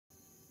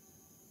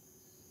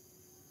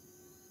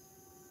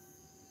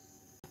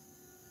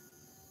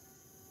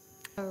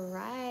All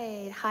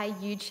right, hi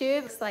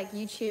YouTube. Looks like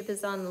YouTube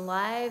is on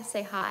live.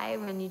 Say hi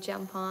when you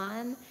jump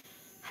on.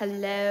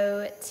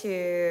 Hello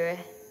to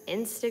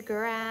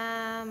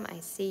Instagram. I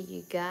see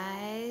you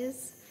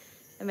guys.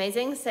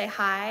 Amazing. Say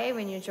hi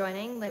when you're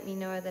joining. Let me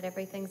know that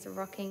everything's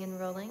rocking and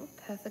rolling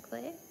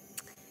perfectly.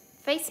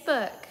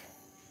 Facebook,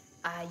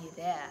 are you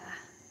there?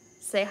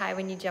 Say hi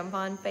when you jump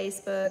on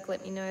Facebook.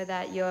 Let me know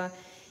that you're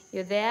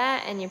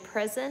there and you're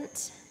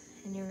present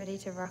and you're ready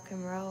to rock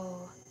and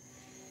roll.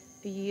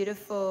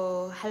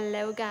 Beautiful.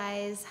 Hello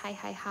guys. Hi,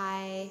 hi,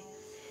 hi.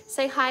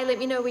 Say hi. Let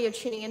me know where you're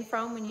tuning in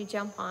from when you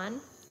jump on.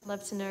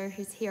 Love to know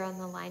who's here on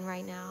the line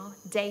right now.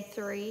 Day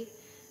 3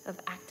 of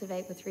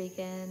Activate with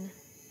Regan.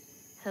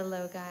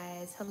 Hello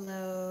guys.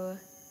 Hello.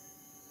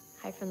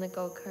 Hi from the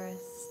Gold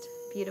Coast.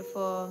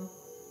 Beautiful.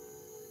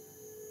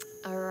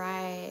 All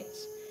right.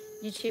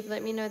 YouTube,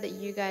 let me know that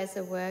you guys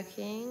are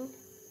working.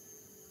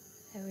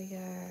 There we go.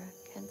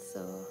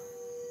 Cancel.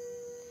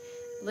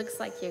 Looks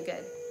like you're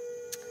good.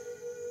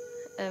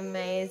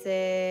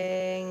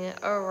 Amazing.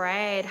 All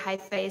right. Hi,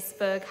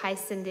 Facebook. Hi,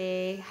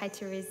 Cindy. Hi,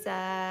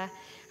 Teresa.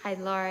 Hi,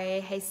 Laurie.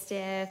 Hey,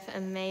 Steph.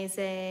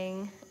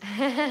 Amazing.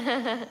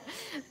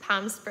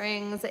 Palm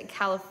Springs,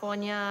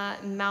 California,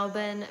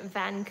 Melbourne,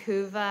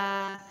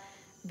 Vancouver.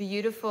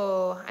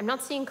 Beautiful. I'm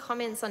not seeing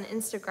comments on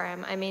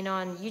Instagram. I mean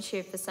on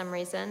YouTube for some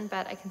reason,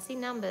 but I can see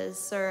numbers,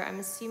 so I'm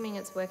assuming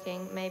it's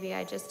working. Maybe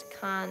I just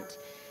can't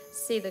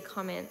see the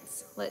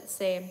comments. Let's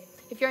see.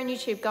 If you're on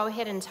YouTube, go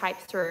ahead and type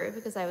through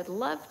because I would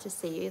love to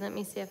see you. Let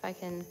me see if I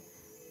can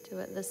do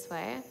it this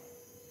way.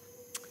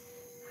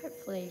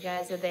 Hopefully you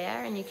guys are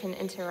there and you can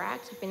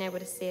interact. I've been able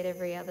to see it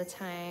every other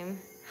time.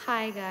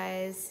 Hi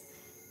guys.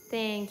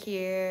 Thank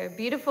you.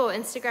 Beautiful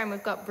Instagram.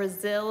 We've got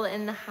Brazil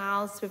in the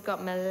house. We've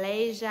got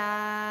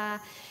Malaysia.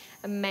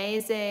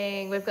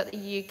 Amazing. We've got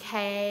the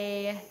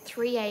UK.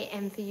 3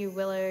 a.m. for you,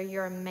 Willow.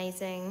 You're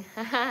amazing.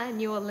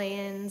 New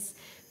Orleans.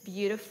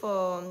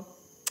 Beautiful.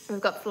 We've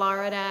got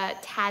Florida,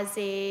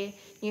 Tassie,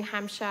 New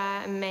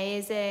Hampshire.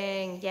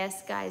 Amazing.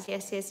 Yes, guys.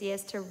 Yes, yes,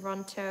 yes.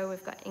 Toronto.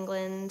 We've got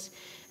England,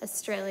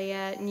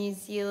 Australia, New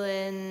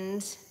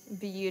Zealand.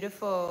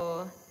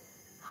 Beautiful.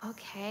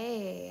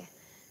 Okay.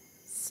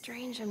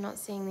 Strange I'm not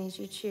seeing these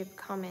YouTube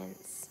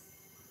comments.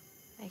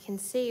 I can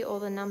see all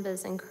the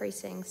numbers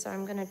increasing, so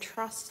I'm going to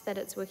trust that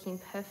it's working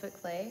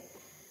perfectly.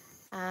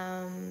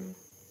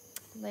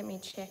 Let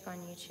me check on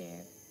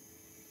YouTube.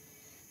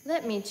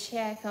 Let me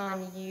check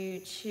on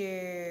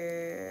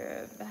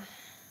YouTube.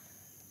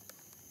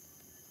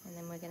 And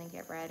then we're going to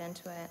get right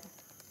into it.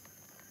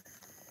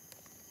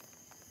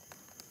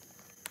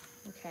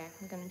 Okay,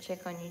 I'm going to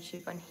check on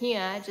YouTube on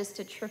here just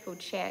to triple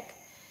check,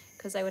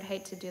 because I would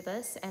hate to do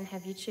this and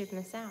have YouTube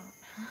miss out.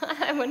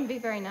 It wouldn't be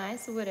very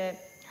nice, would it?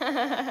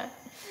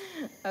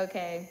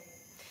 Okay.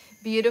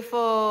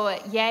 Beautiful.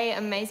 Yay,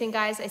 amazing,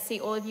 guys. I see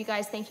all of you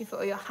guys. Thank you for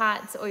all your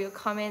hearts, all your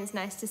comments.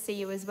 Nice to see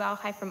you as well.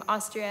 Hi from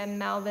Austria,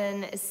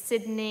 Melbourne,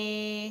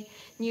 Sydney,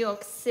 New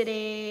York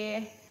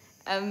City.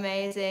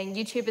 Amazing.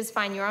 YouTube is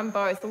fine. You're on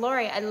both.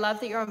 Laurie, I love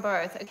that you're on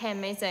both. Okay,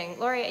 amazing.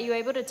 Laurie, are you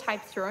able to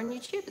type through on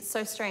YouTube? It's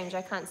so strange.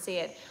 I can't see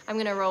it. I'm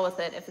going to roll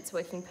with it if it's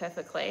working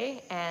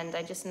perfectly. And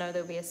I just know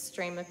there'll be a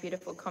stream of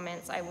beautiful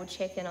comments. I will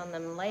check in on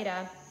them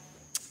later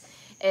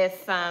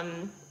if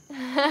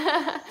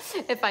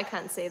if I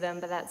can't see them,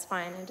 but that's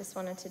fine. I just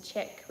wanted to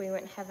check we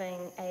weren't having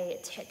a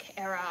tech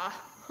error.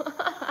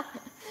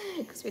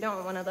 Because we don't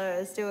want one of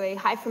those, do we?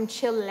 Hi from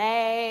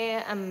Chile.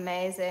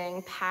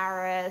 Amazing.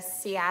 Paris,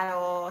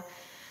 Seattle.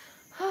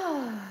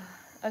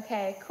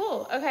 Okay,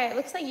 cool. Okay, it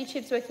looks like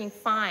YouTube's working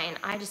fine.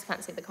 I just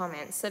can't see the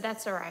comments, so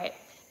that's all right.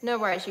 No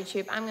worries,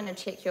 YouTube. I'm going to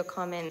check your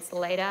comments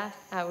later.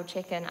 I will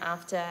check in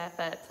after,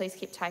 but please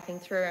keep typing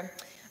through.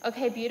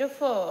 Okay,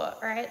 beautiful. All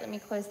right, let me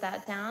close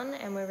that down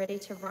and we're ready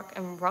to rock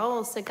and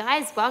roll. So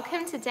guys,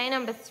 welcome to day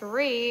number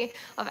 3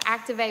 of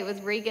Activate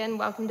with Regan.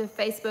 Welcome to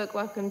Facebook,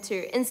 welcome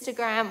to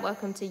Instagram,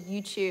 welcome to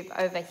YouTube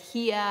over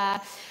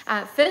here.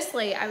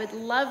 Firstly, I would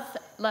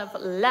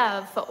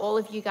love for all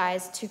of you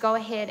guys to go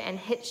ahead and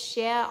hit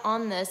share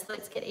on this.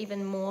 Let's get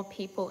even more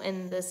people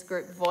in this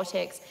group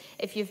vortex.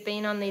 If you've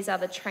been on these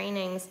other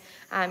trainings,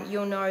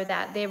 you'll know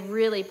that they're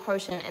really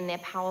potent and they're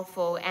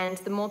powerful. And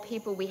the more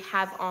people we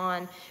have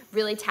on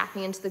really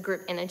tapping into the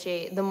group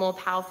energy, the more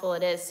powerful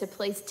it is. So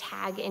please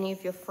tag any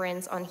of your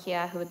friends on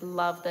here who would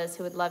love this,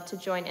 who would love to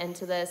join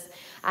into this.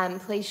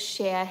 Please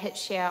share, hit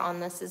share on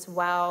this as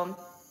well.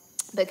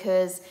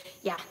 Because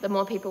yeah, the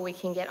more people we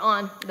can get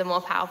on, the more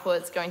powerful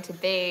it's going to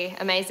be.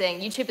 Amazing.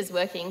 YouTube is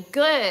working.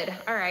 Good.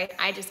 All right.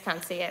 I just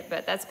can't see it,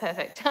 but that's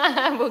perfect.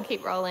 We'll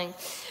keep rolling.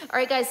 All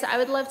right, guys. So I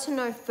would love to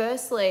know,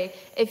 firstly,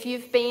 if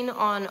you've been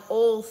on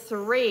all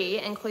 3,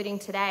 including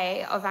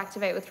today, of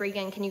Activate with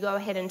Regan, can you go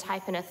ahead and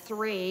type in a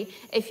 3?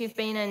 If you've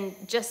been in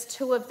just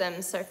 2 of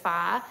them so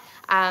far,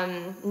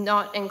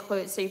 not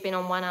include, so you've been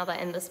on 1 other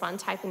in this one,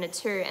 type in a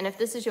 2. And if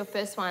this is your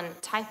first one,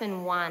 type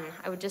in 1.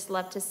 I would just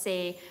love to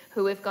see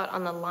who we've got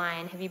on the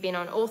line. Have you been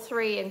on all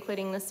 3,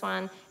 including this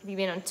one? Have you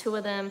been on 2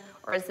 of them?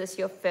 Or is this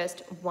your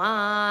first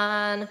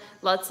one?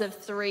 Lots of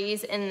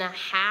 3s in the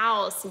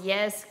house.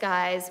 Yes,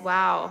 guys.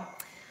 Wow.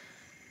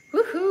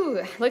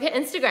 Woohoo! Look at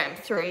Instagram.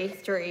 3,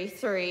 3,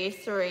 3,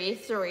 3,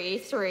 3,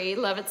 3.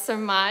 Love it so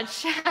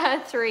much.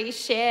 3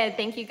 shared.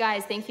 Thank you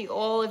guys. Thank you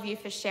all of you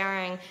for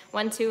sharing.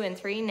 1, 2, and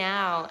 3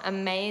 now.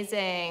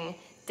 Amazing.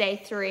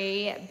 Day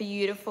 3,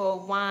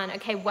 beautiful. 1.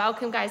 Okay,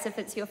 welcome guys if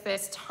it's your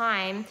first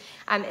time.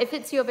 If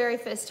it's your very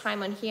first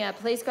time on here,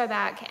 please go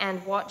back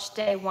and watch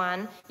day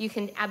 1. You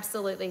can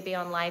absolutely be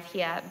on live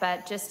here,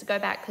 but just go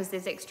back because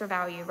there's extra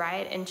value,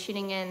 right? And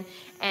tuning in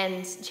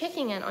and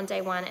checking in on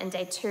day 1 and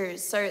day 2.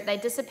 So they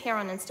disappear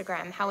on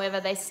Instagram.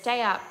 However, they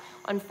stay up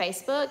on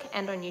Facebook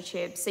and on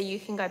YouTube. So you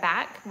can go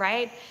back,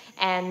 right?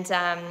 And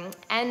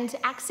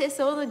access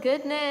all the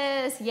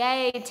goodness.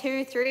 Yay,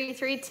 2, 3,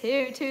 3,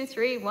 2, 2,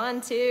 3,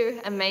 1,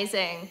 2.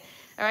 Amazing.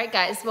 All right,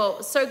 guys.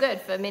 Well, so good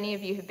for many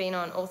of you who've been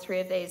on all 3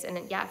 of these.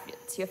 And yeah, if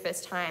it's your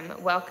first time,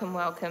 welcome,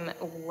 welcome,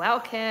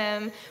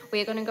 welcome.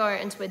 We're going to go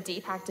into a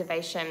deep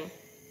activation.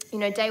 You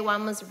know, day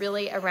 1 was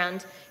really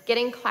around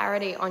getting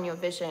clarity on your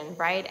vision,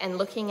 right? And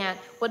looking at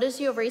what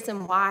is your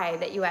reason why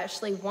that you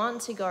actually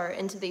want to go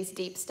into these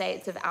deep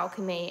states of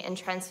alchemy and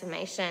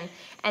transformation.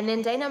 And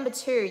then day number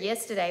 2,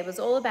 yesterday, was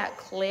all about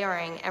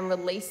clearing and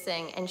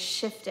releasing and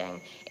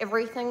shifting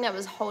everything that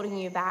was holding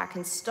you back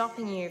and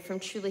stopping you from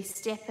truly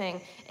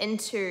stepping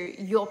into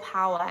your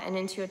power and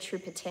into your true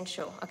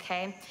potential,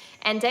 okay?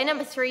 And day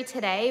number 3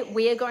 today,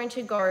 we are going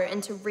to go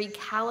into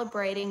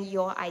recalibrating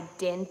your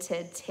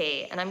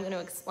identity. And I'm going to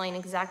explain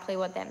exactly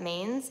what that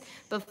means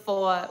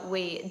before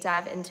we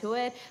dive into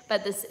it.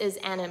 But this is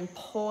an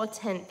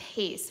important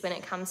piece when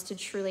it comes to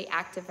truly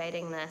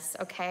activating this,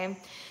 okay?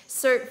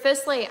 So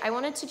firstly, I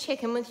wanted to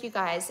check in with you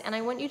guys, and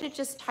I want you to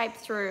just type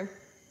through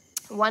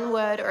one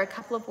word or a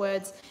couple of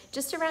words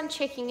just around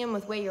checking in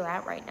with where you're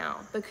at right now.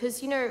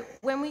 Because, you know,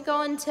 when we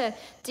go into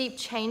deep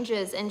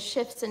changes and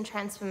shifts and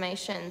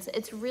transformations,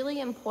 it's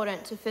really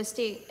important to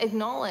firstly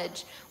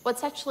acknowledge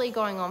what's actually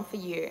going on for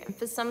you. And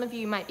for some of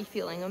you, you might be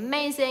feeling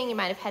amazing. You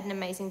might have had an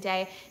amazing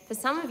day. For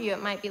some of you,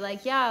 it might be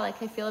like, yeah,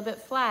 like I feel a bit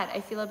flat. I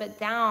feel a bit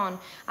down.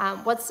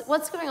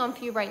 What's going on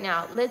for you right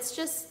now? Let's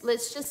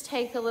just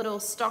take a little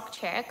stock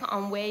check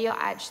on where you're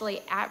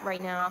actually at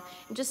right now,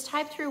 and just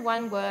type through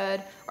one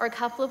word or a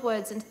couple of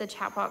words into the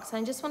chat box.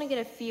 And I just want to get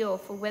a feel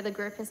for where the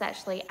group is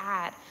actually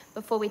at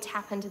before we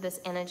tap into this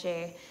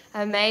energy.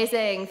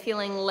 Amazing.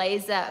 Feeling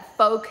laser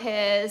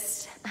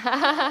focused,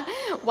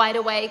 wide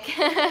awake.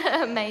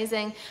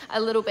 Amazing. A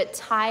little bit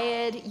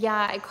tired.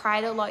 Yeah, I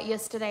cried a lot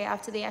yesterday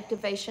after the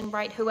activation,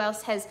 right? Who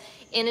else has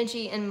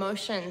energy and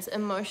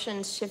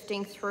emotions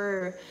shifting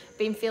through?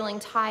 Been feeling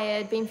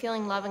tired, been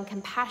feeling love and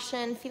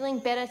compassion, feeling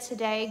better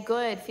today,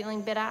 good,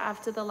 feeling better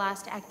after the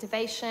last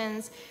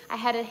activations. I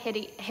had a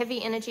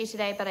heavy energy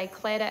today, but I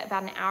cleared it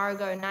about an hour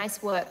ago.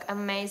 Nice work,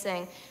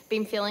 amazing.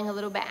 Been feeling a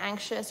little bit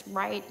anxious,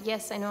 right?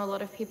 Yes, I know a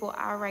lot of people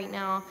are right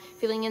now.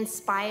 Feeling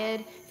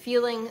inspired,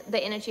 feeling the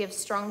energy of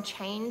strong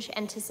change,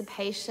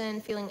 anticipation,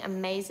 feeling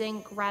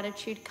amazing,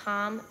 gratitude,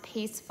 calm,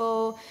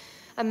 peaceful.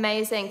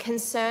 Amazing.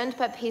 Concerned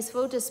but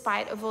peaceful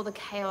despite of all the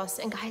chaos.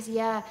 And guys,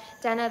 yeah,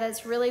 Dana,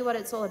 that's really what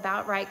it's all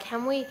about, right?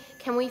 Can we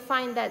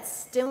find that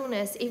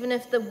stillness even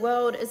if the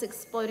world is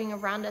exploding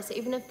around us,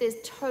 even if there's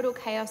total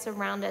chaos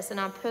around us in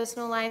our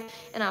personal life,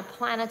 in our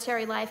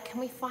planetary life? Can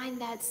we find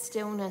that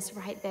stillness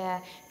right there?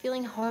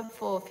 Feeling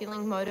hopeful,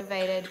 feeling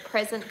motivated,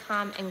 present,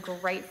 calm, and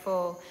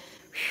grateful.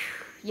 Whew.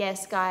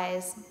 Yes,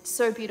 guys,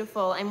 so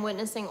beautiful. I'm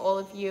witnessing all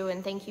of you,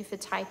 and thank you for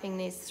typing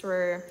these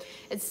through.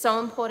 It's so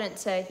important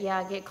to,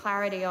 yeah, get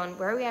clarity on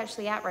where are we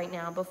actually at right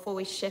now before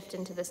we shift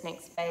into this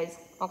next phase,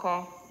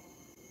 okay?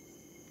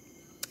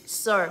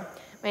 So,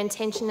 my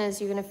intention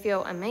is you're going to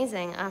feel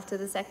amazing after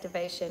this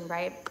activation,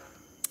 right?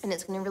 And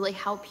it's going to really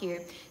help you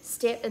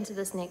step into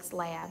this next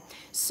layer.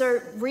 So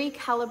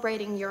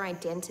recalibrating your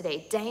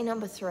identity, day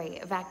number 3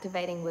 of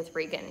activating with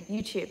Regan,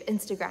 YouTube,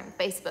 Instagram,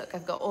 Facebook.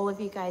 I've got all of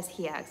you guys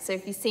here. So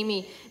if you see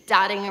me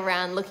darting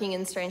around, looking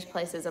in strange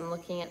places, I'm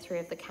looking at 3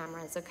 of the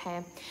cameras,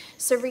 okay?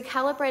 So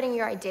recalibrating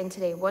your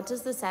identity, what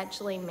does this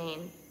actually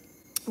mean?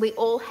 We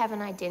all have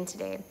an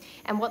identity.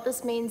 And what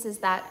this means is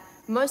that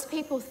most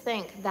people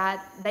think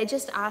that they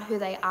just are who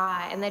they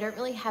are and they don't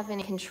really have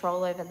any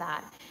control over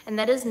that. And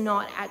that is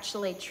not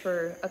actually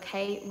true,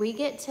 okay? We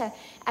get to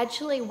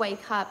actually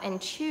wake up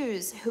and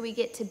choose who we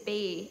get to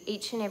be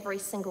each and every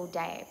single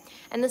day.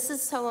 And this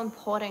is so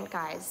important,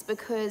 guys,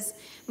 because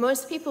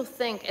most people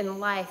think in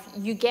life,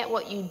 you get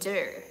what you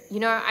do.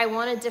 You know, I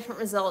wanted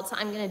different results,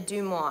 I'm gonna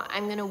do more,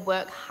 I'm gonna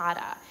work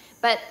harder.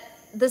 But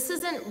this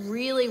isn't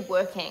really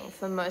working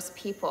for most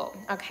people,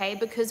 okay?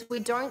 Because we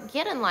don't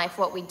get in life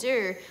what we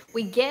do,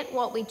 we get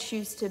what we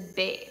choose to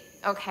be,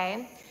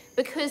 okay?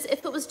 Because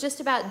if it was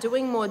just about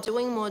doing more,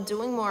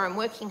 and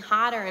working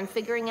harder and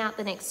figuring out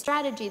the next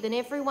strategy, then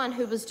everyone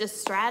who was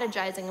just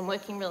strategizing and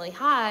working really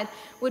hard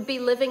would be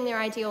living their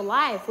ideal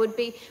life, would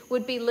be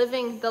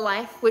living the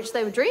life which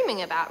they were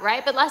dreaming about,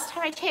 right? But last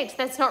time I checked,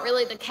 that's not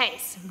really the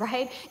case,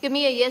 right? Give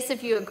me a yes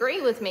if you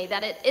agree with me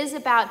that it is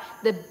about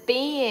the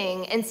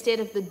being instead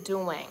of the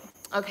doing.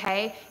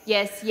 Okay,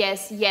 yes,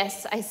 yes,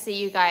 yes, I see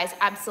you guys,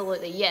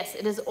 absolutely, yes,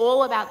 it is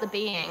all about the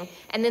being,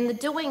 and then the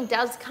doing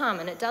does come,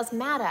 and it does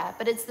matter,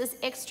 but it's this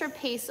extra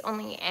piece on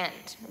the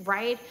end,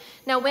 right?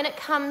 Now, when it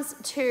comes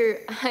to,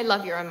 I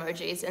love your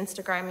emojis,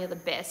 Instagram, you're the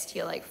best,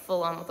 you're like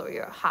full on with all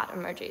your heart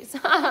emojis.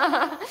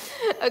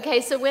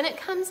 Okay, so when it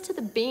comes to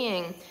the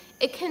being,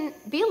 it can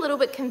be a little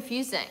bit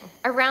confusing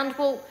around,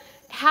 well,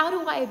 how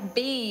do I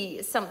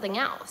be something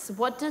else?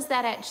 What does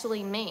that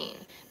actually mean?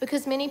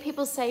 Because many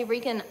people say,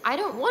 Regan, I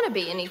don't want to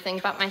be anything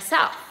but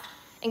myself.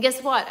 And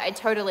guess what? I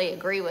totally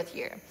agree with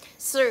you.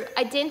 So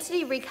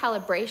identity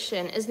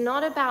recalibration is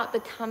not about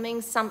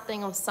becoming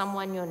something or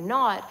someone you're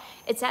not.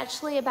 It's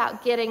actually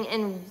about getting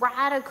in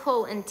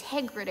radical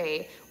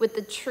integrity with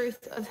the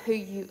truth of who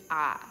you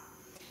are.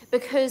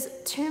 Because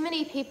too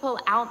many people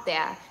out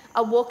there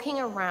are walking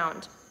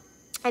around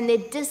and they're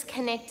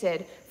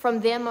disconnected from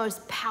their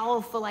most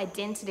powerful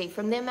identity,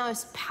 from their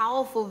most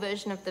powerful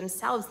version of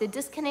themselves. They're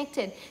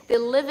disconnected. They're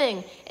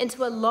living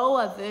into a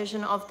lower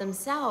version of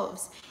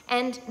themselves.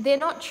 And they're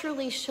not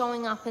truly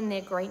showing up in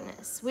their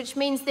greatness, which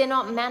means they're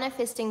not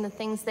manifesting the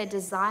things they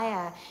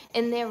desire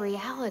in their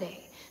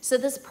reality. So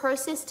this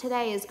process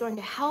today is going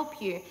to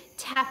help you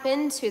tap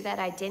into that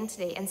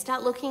identity and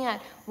start looking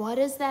at, what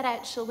does that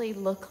actually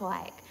look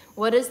like?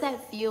 What does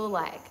that feel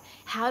like?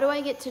 How do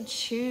I get to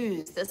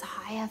choose this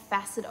higher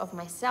facet of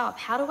myself?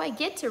 How do I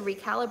get to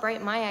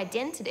recalibrate my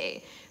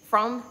identity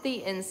from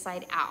the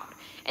inside out?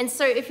 And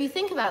so if you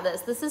think about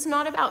this, this is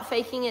not about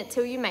faking it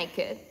till you make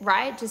it,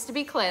 right? Just to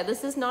be clear,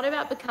 this is not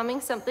about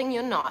becoming something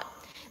you're not.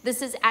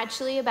 This is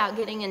actually about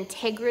getting in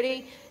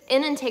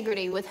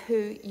integrity with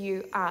who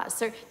you are.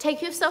 So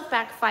take yourself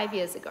back 5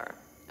 years ago,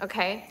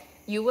 okay?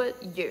 You were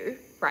you,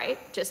 right?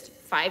 Just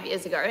 5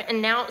 years ago.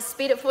 And now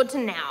speed it forward to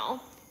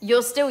now.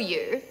 You're still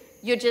you.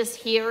 You're just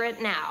here at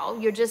now.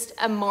 You're just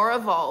a more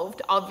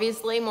evolved,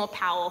 obviously more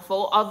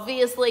powerful,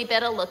 obviously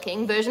better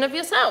looking version of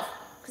yourself.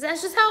 Because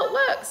that's just how it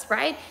works,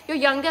 right? You're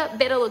younger,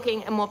 better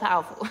looking, and more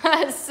powerful.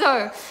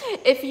 So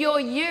if you're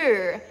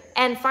you,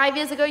 and 5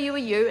 years ago you were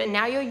you, and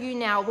now you're you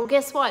now, well,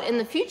 guess what? In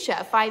the future,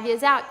 5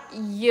 years out,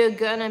 you're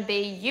gonna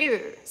be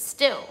you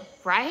still,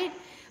 right?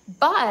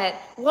 But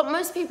what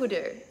most people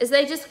do is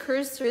they just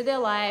cruise through their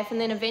life, and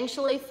then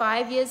eventually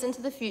 5 years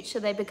into the future,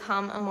 they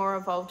become a more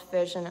evolved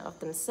version of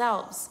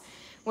themselves.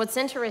 What's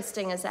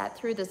interesting is that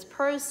through this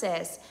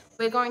process,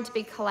 we're going to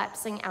be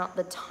collapsing out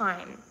the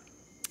time.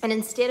 And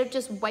instead of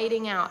just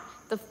waiting out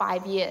the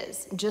 5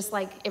 years, just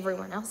like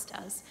everyone else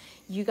does,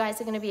 you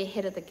guys are going to be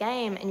ahead of the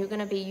game, and you're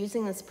going to be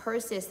using this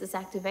process, this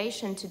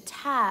activation, to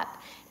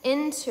tap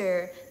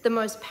into the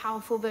most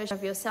powerful version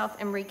of yourself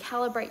and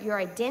recalibrate your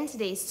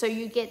identity so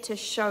you get to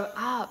show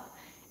up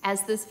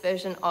as this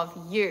version of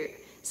you.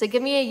 So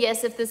give me a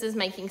yes if this is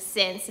making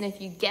sense, and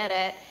if you get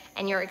it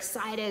and you're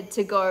excited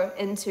to go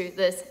into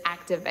this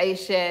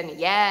activation.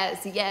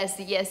 Yes, yes,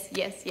 yes,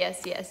 yes,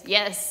 yes, yes,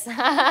 yes.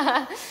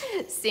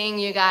 Seeing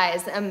you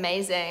guys,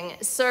 amazing.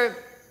 So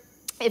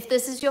if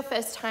this is your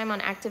first time on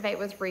Activate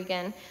with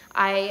Regan,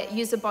 I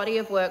use a body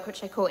of work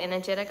which I call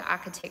energetic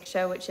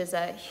architecture, which is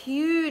a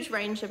huge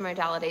range of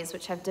modalities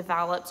which I've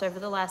developed over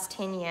the last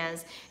 10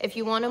 years. If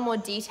you want a more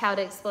detailed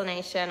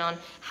explanation on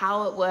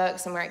how it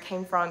works and where it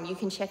came from, you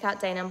can check out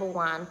day number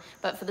 1.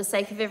 But for the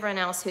sake of everyone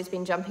else who's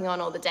been jumping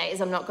on all the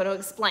days, I'm not going to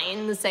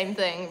explain the same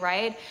thing,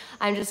 right?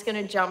 I'm just going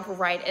to jump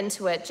right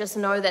into it. Just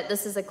know that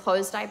this is a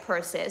closed-eye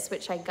process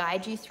which I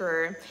guide you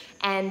through,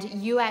 and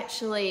you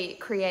actually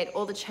create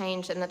all the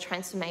change and the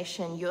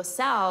transformation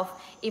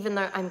yourself, even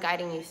though I'm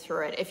guiding you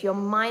through it. If your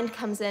mind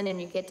comes in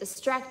and you get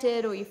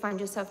distracted, or you find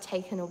yourself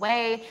taken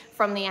away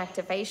from the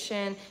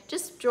activation,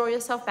 just draw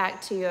yourself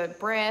back to your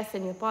breath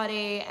and your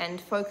body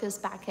and focus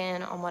back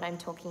in on what I'm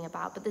talking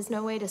about. But there's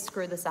no way to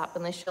screw this up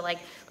unless you're like,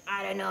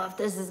 I don't know if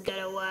this is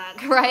gonna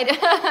work, right?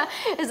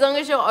 As long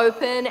as you're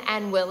open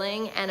and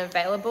willing and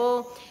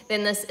available,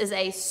 then this is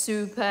a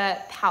super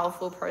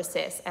powerful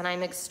process, and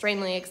I'm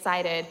extremely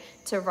excited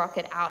to rock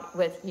it out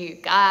with you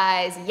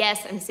guys.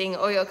 Yes, I'm seeing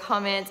all your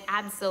comments.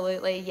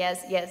 Absolutely,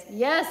 yes, yes,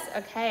 yes.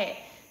 Okay,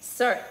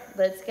 so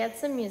let's get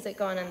some music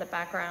going in the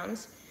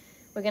background.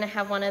 We're gonna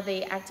have one of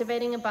the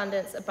Activating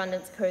Abundance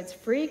Codes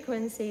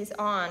frequencies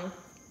on,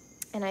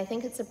 and I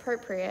think it's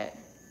appropriate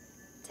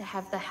to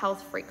have the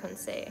health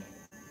frequency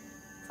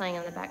playing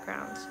in the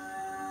background.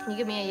 Can you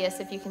give me a yes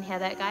if you can hear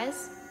that,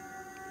 guys?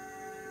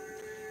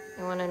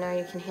 I want to know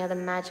you can hear the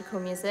magical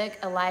music,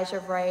 Elijah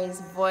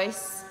Ray's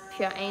voice,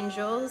 pure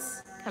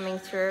angels coming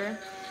through.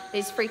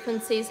 These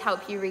frequencies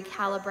help you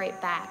recalibrate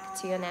back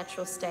to your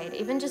natural state.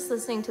 Even just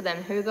listening to them,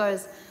 who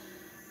goes,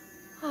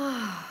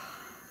 oh,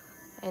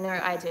 I know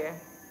I do.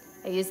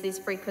 I use these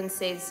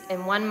frequencies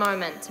in one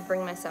moment to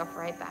bring myself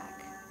right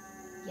back.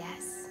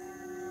 Yes.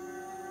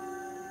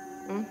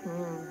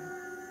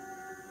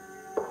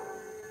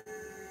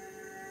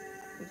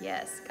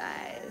 Yes,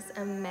 guys,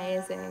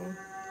 amazing.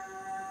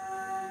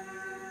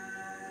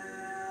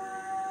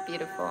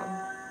 Beautiful.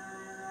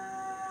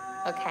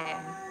 Okay.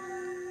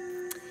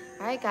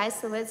 All right, guys,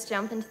 so let's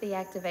jump into the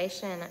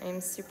activation. I'm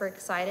super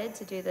excited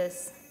to do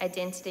this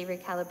identity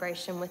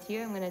recalibration with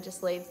you. I'm going to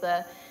just leave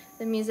the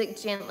The music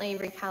gently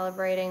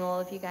recalibrating all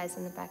of you guys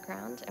in the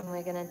background, and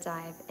we're gonna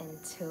dive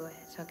into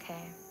it,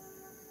 okay?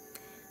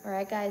 All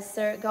right, guys,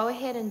 so go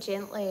ahead and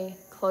gently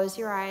close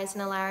your eyes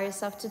and allow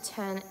yourself to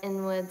turn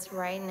inwards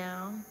right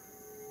now.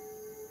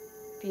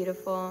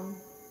 Beautiful.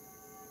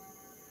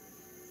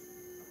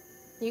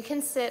 You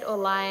can sit or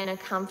lie in a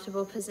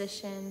comfortable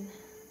position,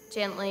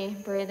 gently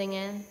breathing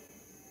in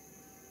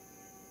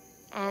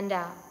and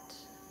out.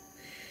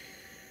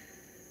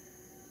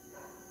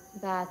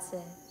 That's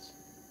it.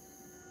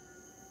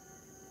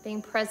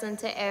 Being present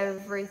to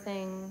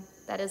everything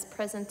that is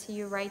present to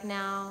you right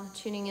now,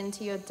 tuning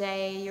into your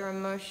day, your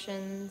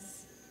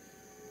emotions,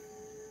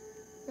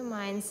 your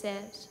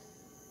mindset,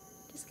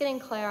 just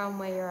getting clear on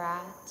where you're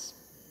at.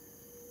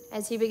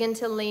 As you begin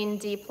to lean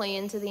deeply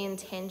into the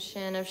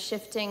intention of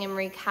shifting and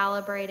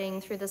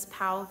recalibrating through this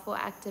powerful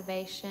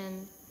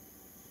activation,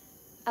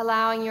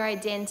 allowing your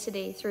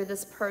identity through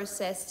this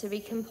process to be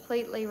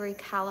completely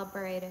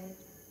recalibrated,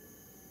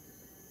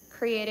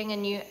 creating a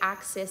new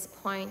access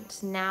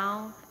point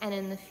now and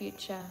in the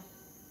future,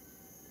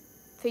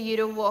 for you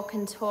to walk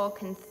and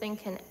talk and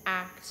think and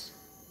act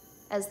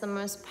as the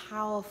most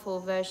powerful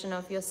version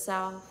of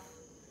yourself,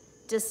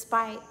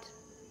 despite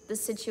the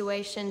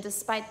situation,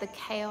 despite the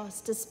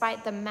chaos,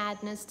 despite the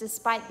madness,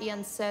 despite the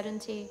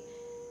uncertainty,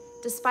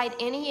 despite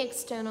any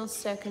external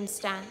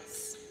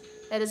circumstance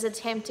that is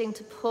attempting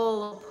to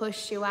pull or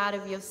push you out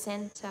of your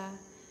center.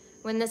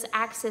 When this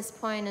access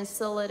point is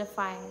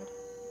solidified,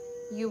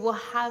 you will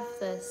have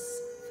this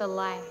for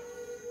life.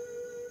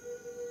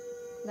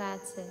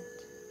 That's it.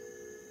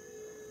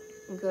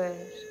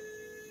 Good.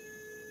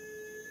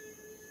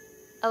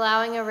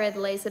 Allowing a red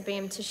laser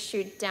beam to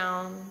shoot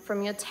down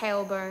from your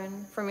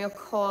tailbone, from your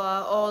core,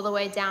 all the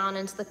way down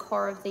into the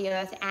core of the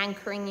earth,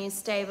 anchoring you,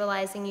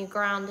 stabilizing you,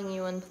 grounding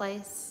you in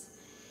place.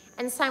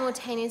 And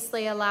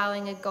simultaneously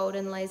allowing a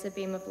golden laser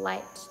beam of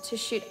light to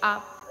shoot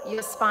up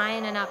your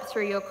spine and up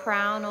through your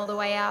crown, all the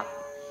way up,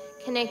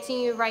 connecting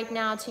you right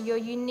now to your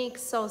unique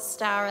soul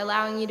star,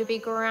 allowing you to be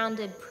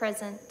grounded,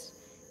 present,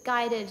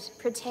 guided,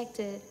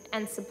 protected,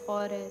 and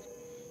supported.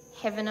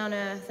 Heaven on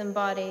earth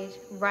embodied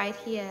right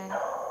here,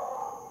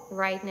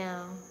 right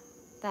now.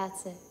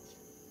 That's it.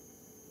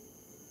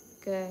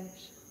 Good.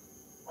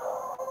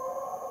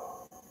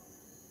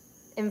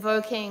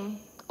 Invoking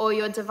all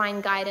your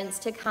divine guidance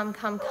to come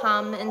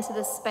into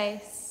this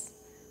space,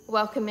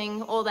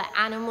 welcoming all the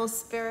animal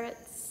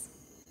spirits,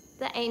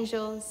 the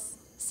angels,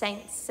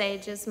 saints,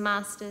 sages,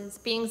 masters,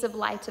 beings of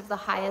light of the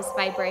highest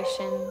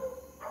vibration.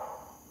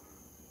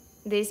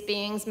 These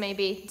beings may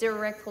be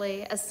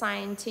directly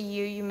assigned to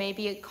you. You may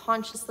be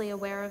consciously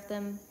aware of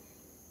them.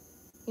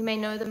 You may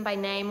know them by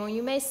name, or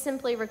you may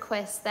simply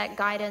request that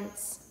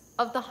guidance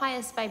of the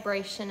highest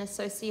vibration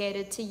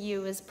associated to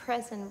you is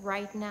present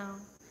right now.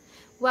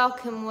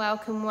 Welcome,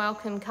 welcome,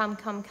 welcome.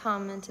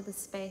 Come into the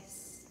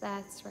space.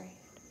 That's right.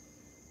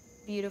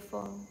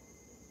 Beautiful.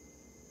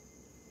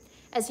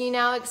 As you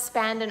now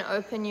expand and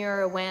open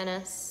your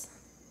awareness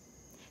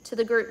to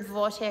the group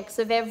vortex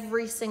of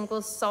every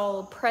single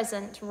soul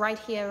present right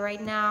here,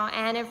 right now,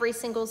 and every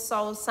single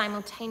soul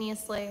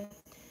simultaneously,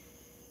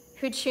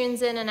 who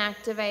tunes in and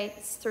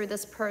activates through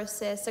this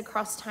process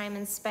across time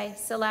and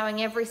space,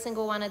 allowing every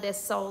single one of their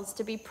souls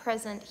to be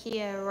present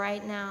here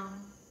right now.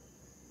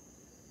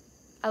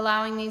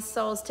 Allowing these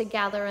souls to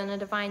gather in a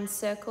divine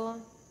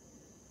circle.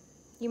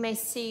 You may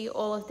see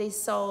all of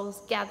these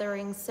souls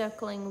gathering,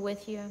 circling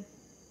with you.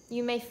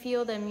 You may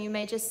feel them, you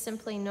may just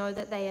simply know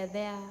that they are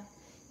there.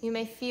 You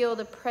may feel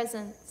the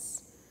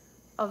presence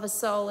of a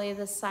soul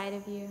either side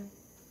of you.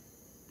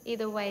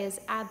 Either way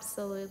is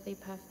absolutely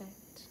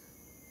perfect.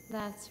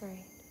 That's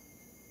right.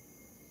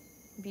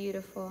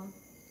 Beautiful.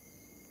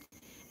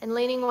 And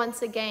leaning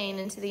once again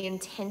into the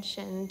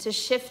intention to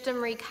shift and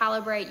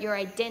recalibrate your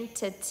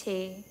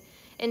identity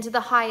into the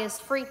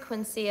highest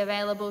frequency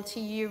available to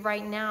you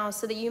right now,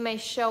 so that you may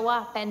show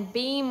up and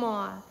be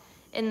more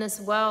in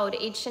this world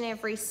each and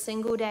every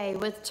single day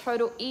with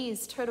total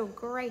ease, total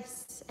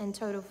grace, and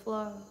total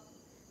flow.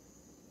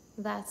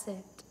 That's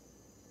it.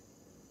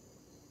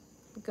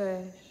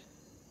 Good.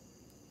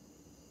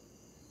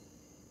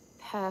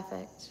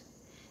 Perfect.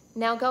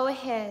 Now go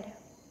ahead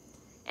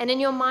and in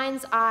your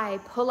mind's eye,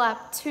 pull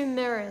up 2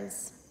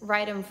 mirrors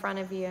right in front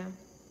of you.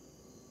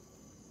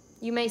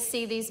 You may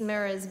see these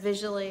mirrors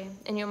visually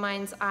in your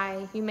mind's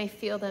eye. You may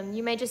feel them.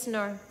 You may just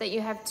know that you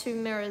have 2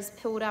 mirrors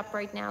pulled up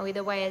right now.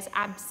 Either way is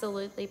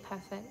absolutely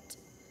perfect.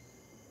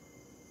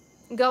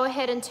 Go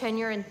ahead and turn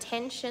your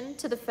intention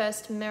to the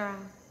first mirror.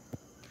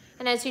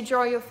 And as you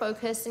draw your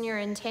focus and your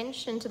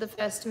intention to the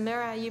first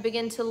mirror, you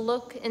begin to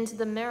look into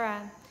the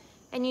mirror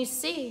and you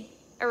see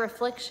a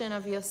reflection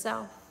of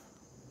yourself.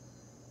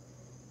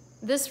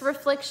 This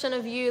reflection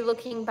of you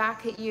looking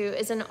back at you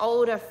is an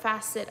older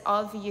facet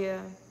of you.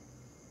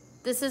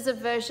 This is a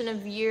version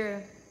of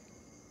you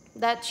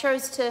that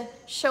chose to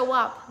show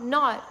up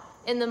not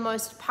in the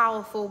most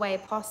powerful way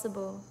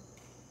possible.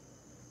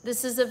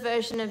 This is a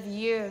version of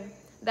you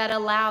that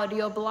allowed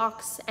your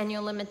blocks and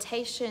your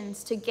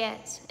limitations to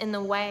get in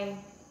the way.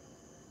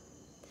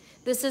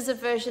 This is a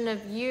version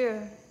of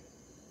you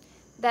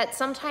that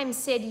sometimes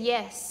said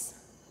yes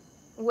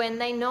when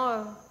they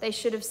know they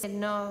should have said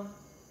no.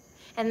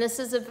 And this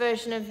is a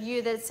version of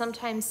you that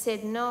sometimes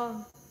said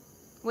no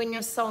when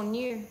your soul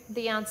knew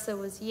the answer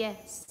was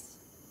yes.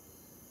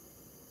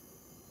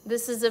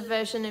 This is a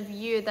version of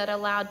you that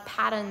allowed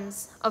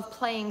patterns of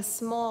playing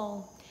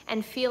small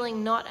and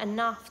feeling not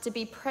enough to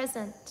be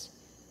present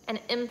and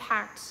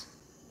impact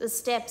the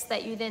steps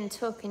that you then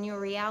took in your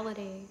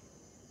reality.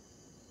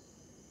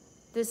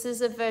 This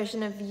is a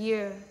version of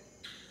you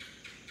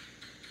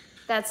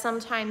that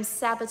sometimes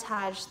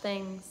sabotaged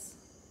things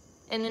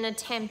in an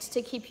attempt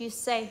to keep you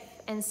safe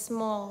and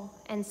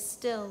small and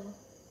still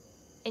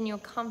in your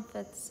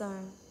comfort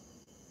zone.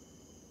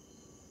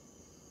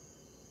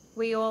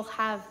 We all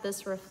have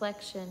this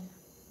reflection.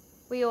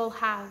 We all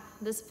have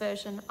this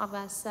version of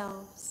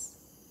ourselves.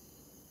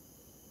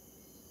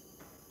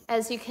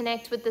 As you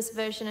connect with this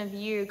version of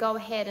you, go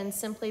ahead and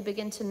simply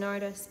begin to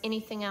notice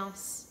anything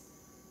else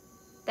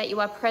that you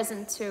are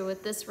present to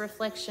with this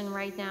reflection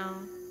right now.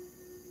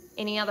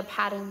 Any other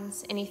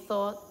patterns, any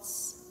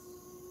thoughts,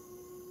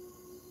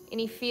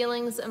 any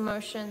feelings,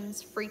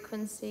 emotions,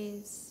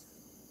 frequencies,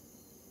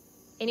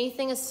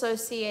 anything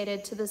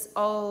associated to this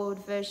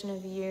old version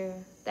of you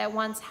that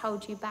once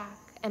held you back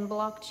and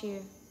blocked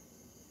you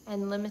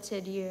and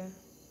limited you.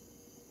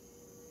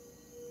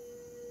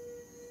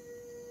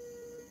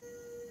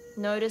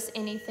 Notice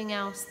anything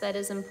else that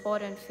is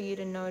important for you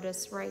to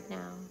notice right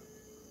now.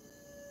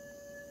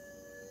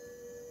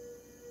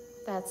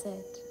 That's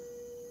it.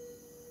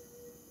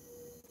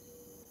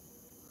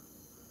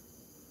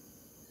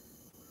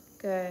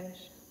 Good.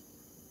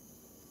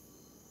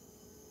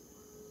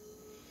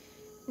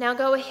 Now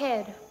go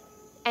ahead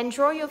and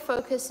draw your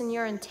focus and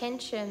your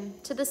intention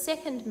to the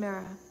second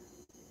mirror.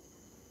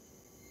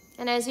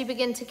 And as you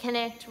begin to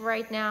connect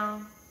right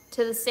now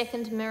to the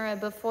second mirror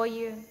before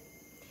you,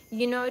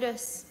 you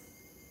notice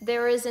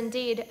there is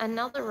indeed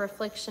another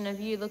reflection of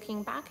you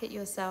looking back at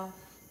yourself.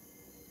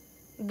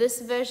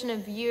 This version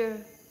of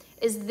you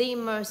is the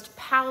most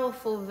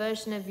powerful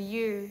version of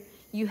you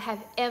you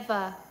have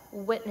ever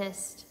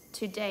witnessed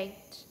to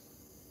date.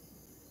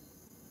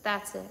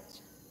 That's it.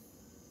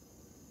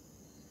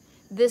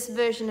 This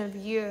version of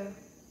you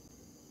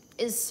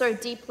is so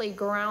deeply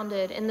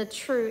grounded in the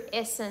true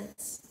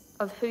essence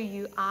of who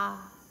you are.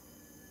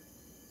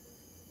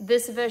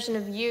 This version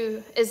of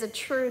you is a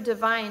true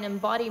divine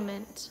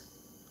embodiment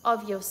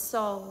of your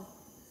soul.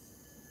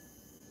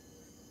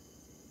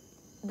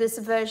 This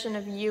version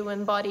of you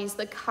embodies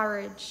the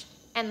courage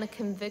and the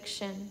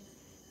conviction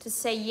to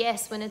say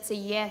yes when it's a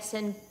yes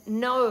and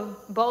no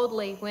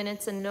boldly when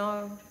it's a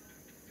no.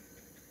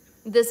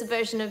 This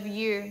version of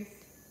you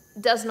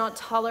does not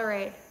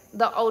tolerate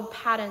the old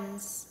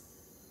patterns,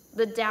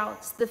 the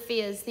doubts, the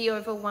fears, the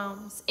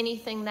overwhelms,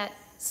 anything that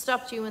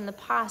stopped you in the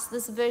past.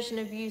 This version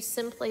of you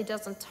simply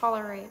doesn't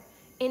tolerate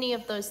any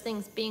of those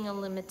things being a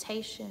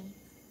limitation.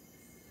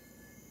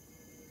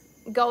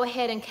 Go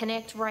ahead and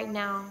connect right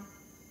now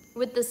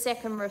with the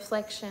second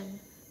reflection,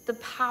 the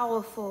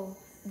powerful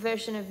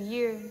version of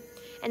you,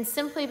 and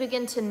simply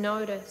begin to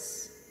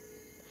notice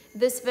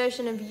this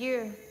version of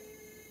you.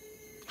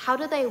 How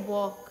do they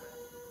walk?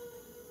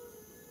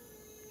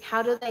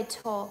 How do they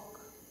talk?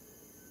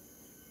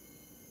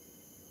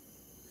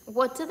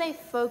 What do they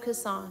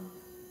focus on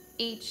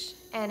each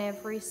and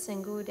every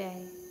single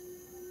day?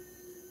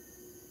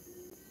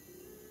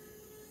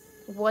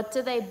 What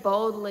do they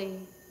boldly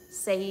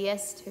say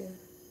yes to?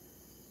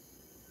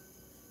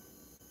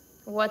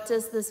 What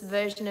does this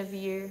version of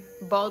you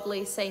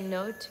boldly say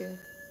no to?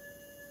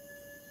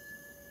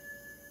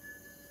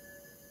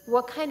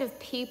 What kind of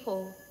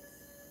people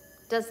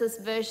does this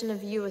version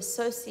of you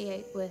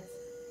associate with?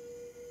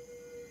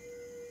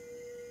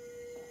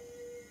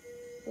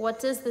 What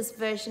does this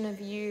version of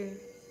you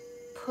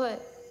put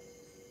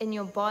in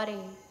your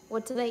body?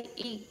 What do they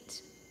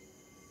eat?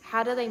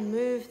 How do they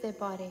move their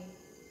body?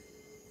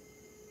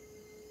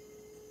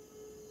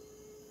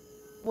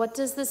 What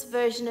does this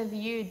version of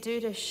you do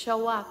to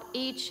show up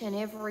each and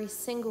every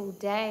single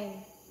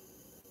day,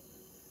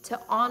 to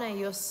honor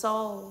your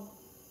soul,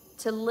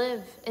 to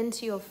live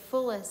into your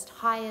fullest,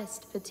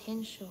 highest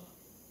potential?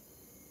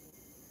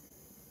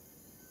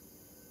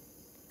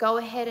 Go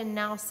ahead and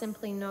now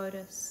simply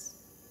notice.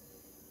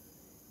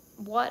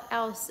 What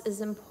else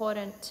is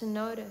important to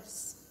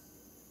notice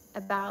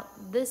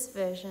about this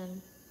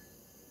version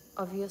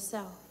of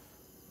yourself?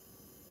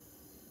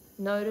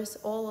 Notice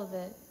all of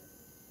it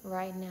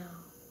right now.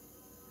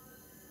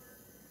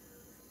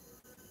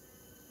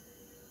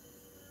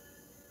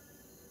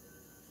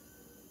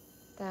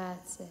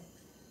 That's it.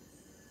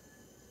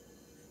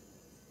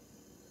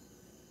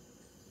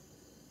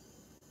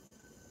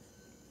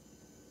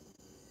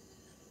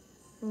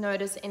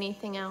 Notice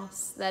anything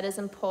else that is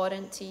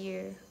important to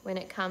you when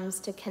it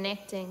comes to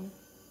connecting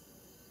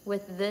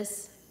with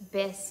this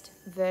best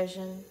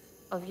version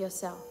of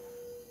yourself.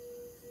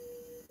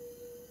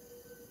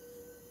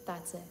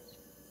 That's it.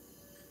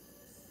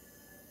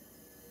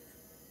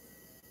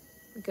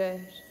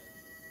 Good.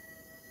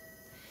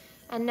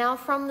 And now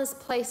from this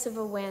place of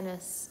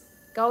awareness,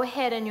 Go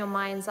ahead in your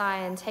mind's eye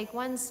and take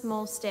one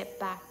small step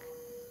back.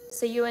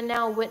 So you are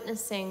now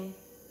witnessing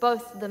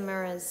both the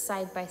mirrors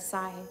side by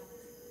side.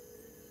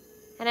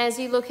 And as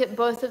you look at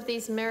both of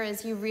these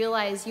mirrors, you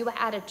realize you are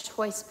at a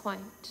choice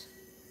point.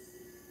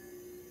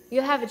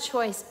 You have a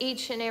choice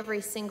each and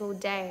every single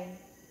day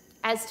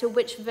as to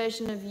which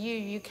version of you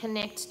you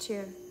connect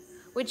to,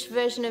 which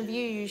version of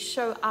you you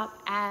show up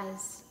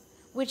as,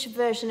 which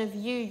version of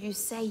you you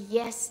say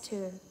yes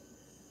to.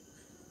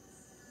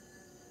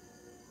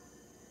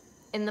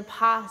 In the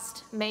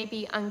past,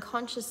 maybe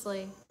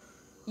unconsciously,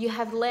 you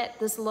have let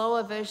this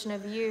lower version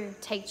of you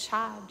take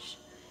charge,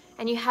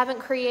 and you haven't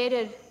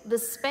created the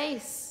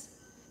space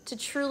to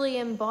truly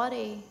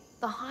embody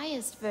the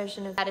highest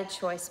version of you at a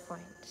choice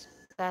point.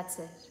 That's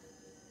it.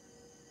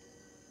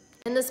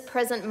 In this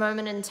present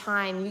moment in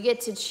time, you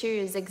get to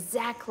choose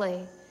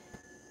exactly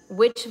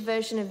which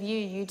version of you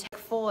you take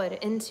forward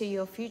into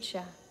your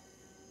future.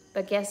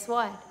 But guess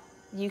what?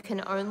 You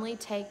can only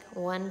take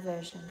one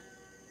version.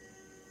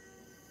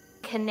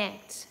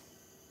 Connect.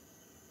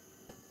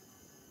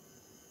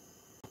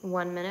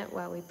 1 minute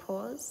while we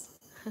pause.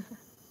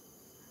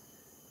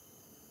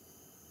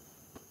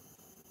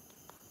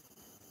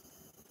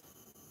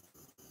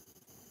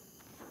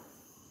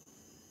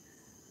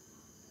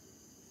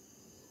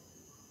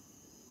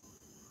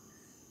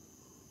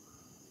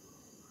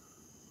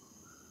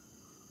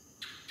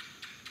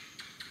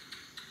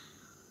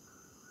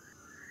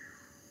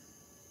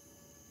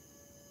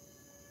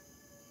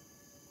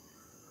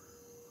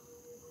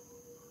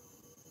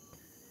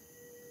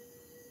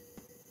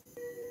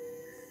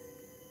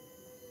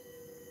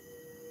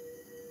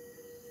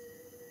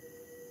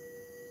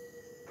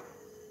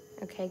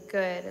 Okay,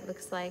 good. It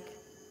looks like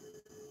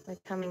we're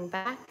coming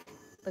back.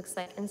 Looks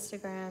like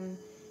Instagram,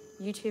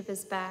 YouTube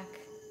is back,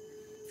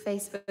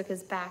 Facebook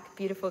is back.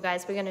 Beautiful,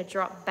 guys. We're going to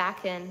drop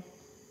back in.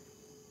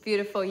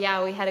 Beautiful.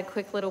 Yeah, we had a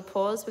quick little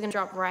pause. We're going to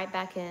drop right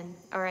back in.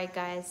 All right,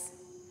 guys.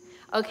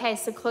 Okay,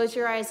 so close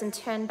your eyes and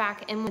turn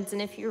back inwards.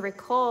 And if you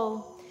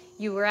recall,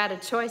 you were at a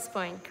choice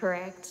point,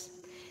 correct?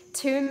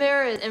 2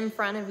 mirrors in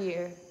front of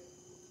you.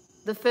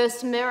 The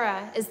first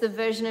mirror is the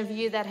version of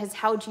you that has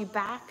held you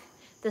back.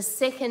 The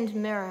second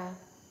mirror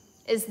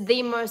is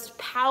the most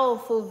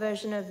powerful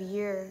version of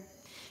you.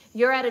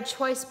 You're at a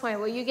choice point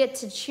where you get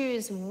to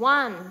choose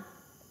one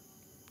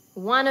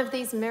of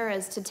these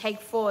mirrors to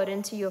take forward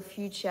into your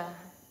future.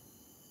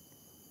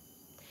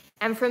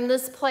 And from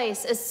this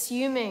place,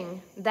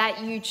 assuming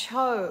that you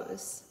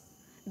chose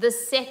the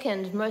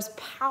second most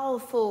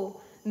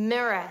powerful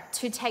mirror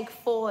to take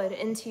forward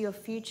into your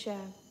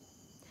future,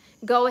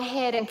 go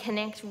ahead and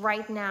connect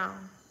right now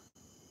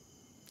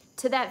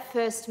to that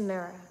first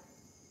mirror.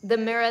 The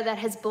mirror that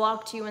has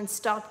blocked you and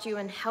stopped you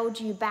and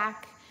held you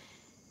back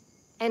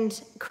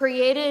and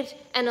created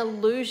an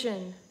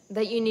illusion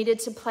that you needed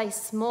to play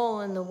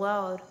small in the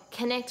world.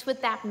 Connect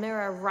with that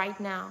mirror right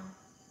now.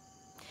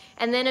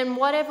 And then in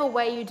whatever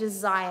way you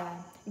desire,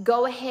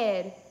 go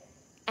ahead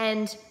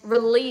and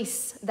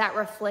release that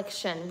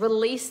reflection,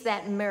 release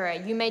that mirror.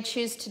 You may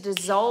choose to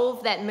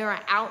dissolve that mirror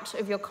out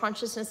of your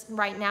consciousness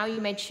right now. You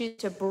may choose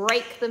to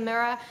break the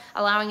mirror,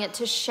 allowing it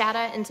to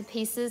shatter into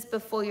pieces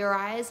before your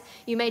eyes.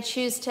 You may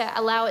choose to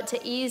allow it to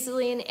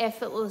easily and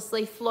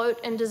effortlessly float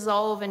and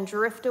dissolve and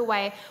drift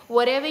away.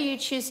 Whatever you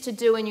choose to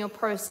do in your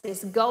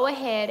process, go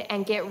ahead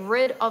and get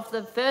rid of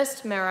the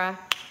first mirror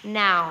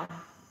now.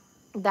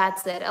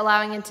 That's it,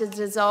 allowing it to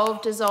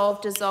dissolve,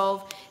 dissolve,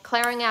 dissolve,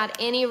 clearing out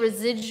any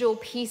residual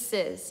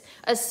pieces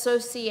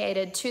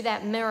associated to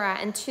that mirror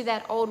and to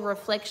that old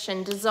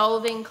reflection,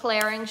 dissolving,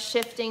 clearing,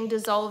 shifting,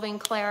 dissolving,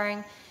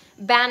 clearing,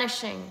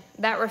 banishing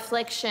that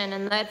reflection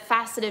and that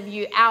facet of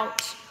you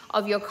out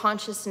of your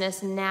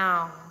consciousness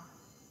now.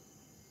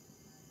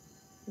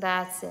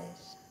 That's it.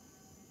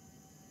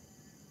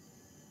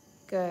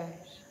 Good.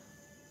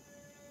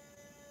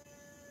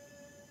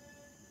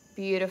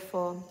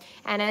 Beautiful.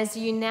 And as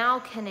you now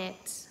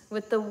connect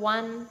with the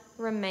one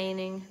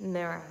remaining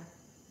mirror,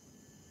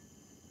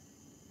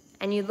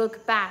 and you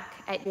look back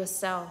at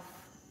yourself,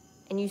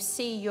 and you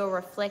see your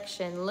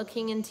reflection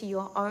looking into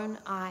your own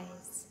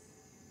eyes,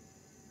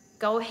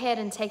 go ahead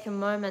and take a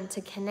moment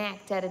to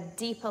connect at a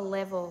deeper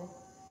level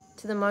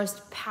to the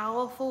most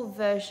powerful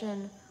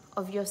version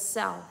of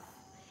yourself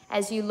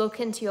as you look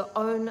into your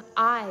own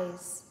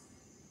eyes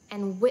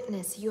and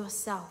witness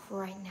yourself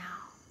right now.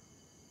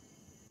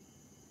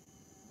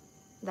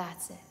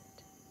 That's it.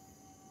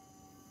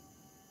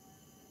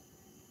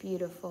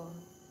 Beautiful.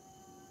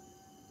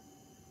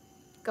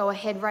 Go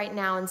ahead right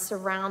now and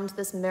surround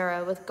this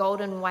mirror with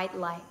golden white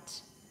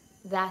light.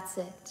 That's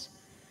it.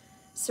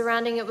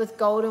 Surrounding it with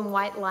golden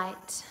white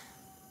light.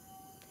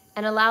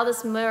 And allow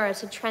this mirror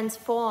to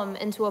transform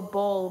into a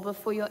ball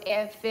before your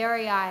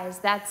very eyes.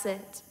 That's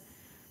it.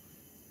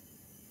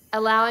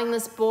 Allowing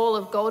this ball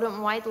of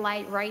golden white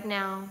light right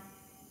now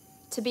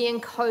to be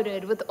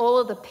encoded with all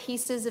of the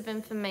pieces of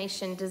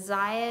information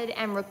desired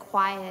and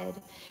required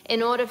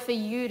in order for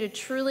you to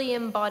truly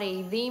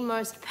embody the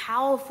most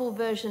powerful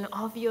version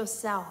of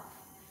yourself.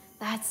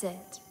 That's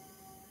it.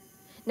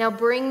 Now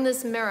bring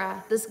this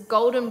mirror, this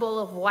golden ball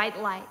of white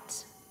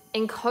light,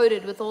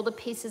 encoded with all the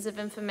pieces of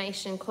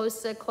information,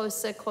 closer,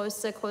 closer,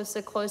 closer,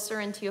 closer, closer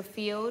into your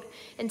field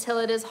until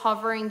it is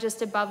hovering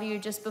just above you,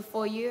 just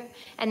before you.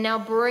 And now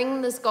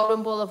bring this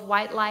golden ball of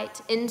white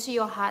light into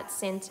your heart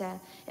center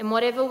in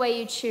whatever way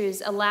you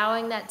choose,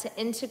 allowing that to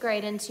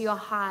integrate into your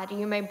heart.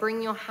 You may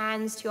bring your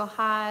hands to your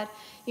heart.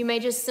 You may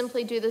just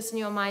simply do this in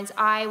your mind's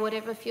eye.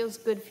 Whatever feels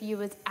good for you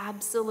is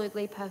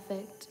absolutely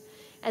perfect.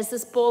 As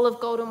this ball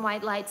of golden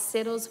white light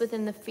settles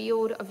within the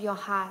field of your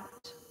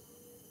heart.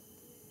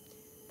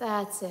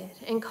 That's it,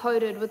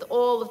 encoded with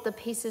all of the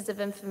pieces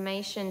of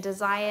information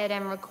desired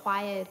and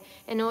required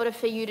in order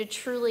for you to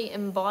truly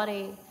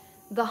embody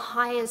the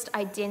highest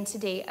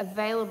identity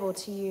available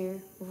to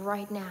you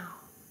right now.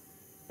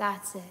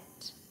 That's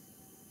it.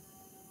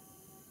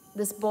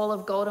 This ball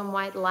of golden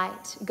white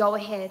light, go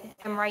ahead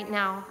and right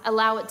now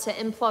allow it to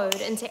implode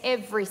into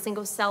every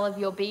single cell of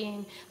your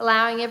being,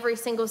 allowing every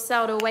single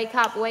cell to wake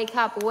up, wake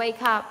up,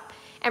 wake up,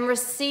 and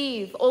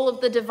receive all of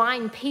the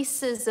divine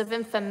pieces of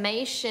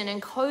information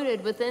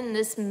encoded within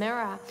this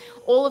mirror,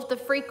 all of the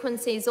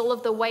frequencies, all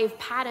of the wave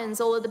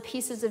patterns, all of the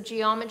pieces of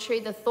geometry,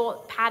 the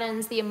thought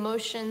patterns, the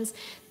emotions,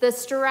 the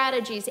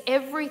strategies,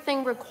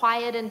 everything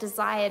required and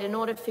desired in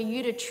order for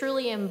you to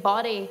truly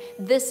embody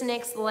this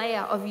next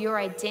layer of your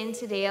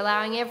identity,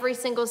 allowing every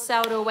single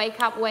cell to wake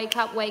up, wake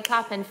up, wake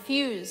up, and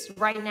fuse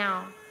right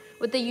now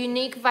with the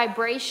unique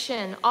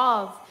vibration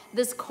of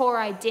this core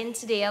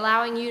identity,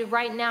 allowing you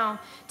right now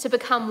to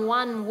become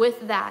one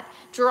with that,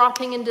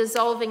 dropping and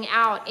dissolving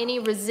out any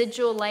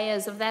residual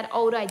layers of that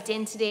old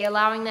identity,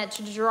 allowing that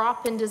to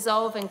drop and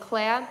dissolve and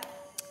clear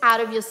out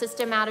of your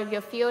system, out of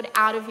your field,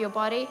 out of your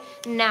body.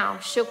 Now,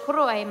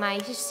 shukroi mai,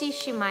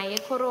 shishimai,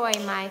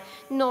 koroi mai,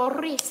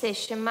 norise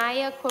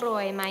shimaya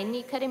koroi mai,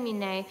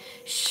 nikarimine,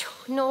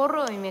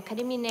 noroi me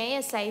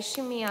karimine, sai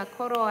shimia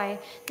koroi,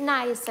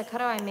 nai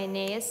sakaroi me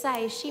ne,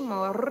 sai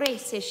shimo,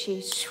 rese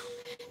shi,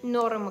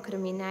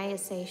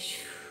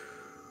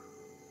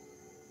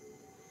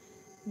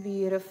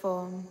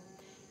 beautiful.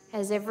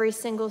 As every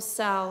single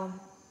cell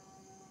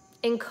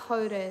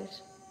encoded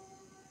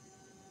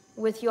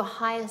with your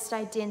highest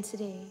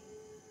identity,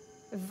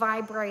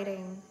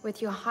 vibrating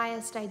with your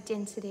highest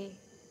identity,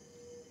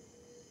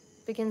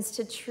 begins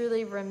to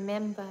truly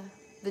remember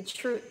the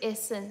true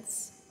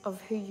essence of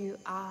who you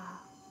are.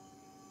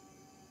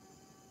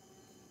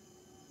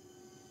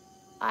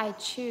 I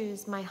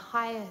choose my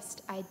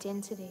highest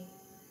identity.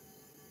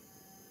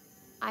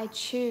 I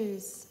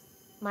choose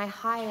my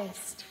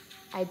highest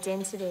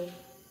identity.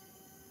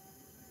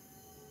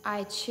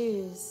 I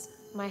choose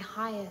my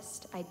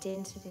highest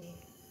identity.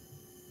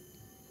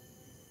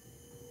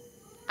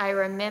 I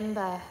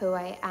remember who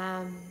I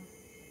am.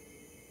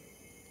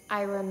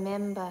 I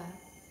remember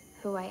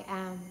who I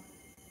am.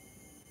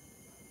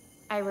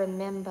 I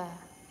remember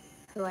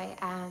who I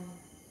am.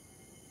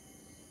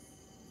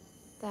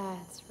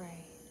 That's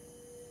right.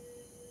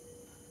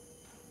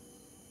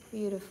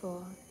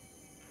 Beautiful.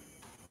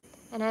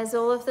 And as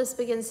all of this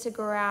begins to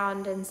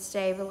ground and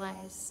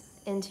stabilize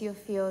into your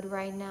field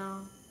right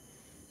now,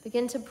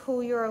 begin to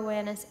pull your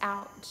awareness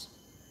out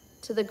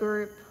to the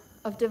group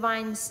of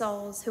divine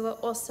souls who are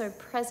also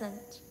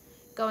present,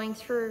 going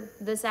through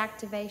this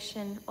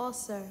activation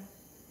also.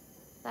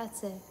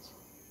 That's it.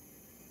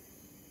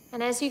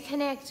 And as you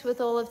connect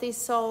with all of these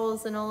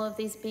souls and all of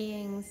these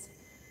beings,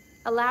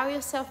 allow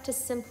yourself to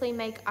simply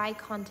make eye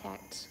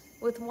contact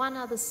with one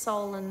other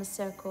soul in the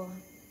circle.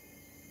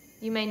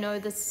 You may know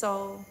this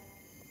soul.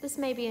 This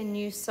may be a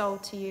new soul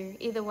to you.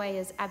 Either way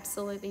is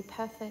absolutely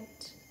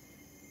perfect.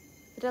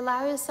 But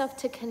allow yourself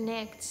to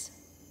connect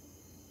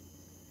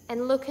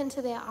and look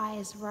into their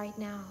eyes right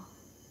now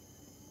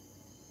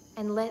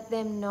and let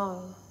them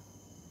know,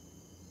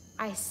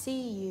 I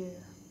see you.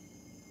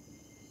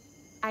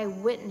 I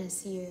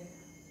witness you.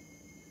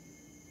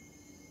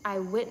 I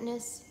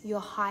witness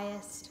your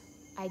highest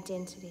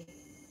identity.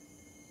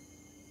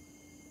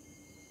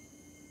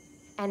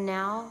 And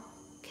now,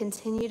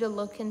 continue to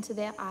look into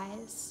their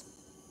eyes.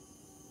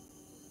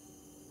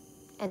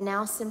 And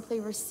now simply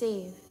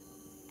receive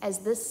as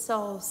this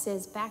soul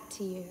says back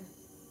to you,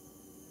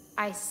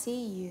 I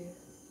see you.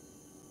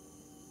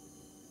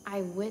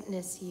 I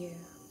witness you.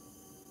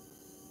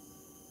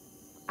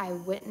 I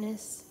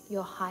witness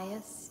your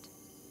highest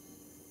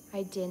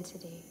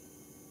identity.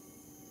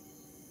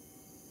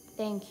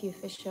 Thank you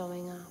for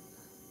showing up.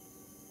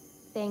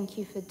 Thank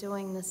you for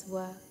doing this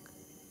work.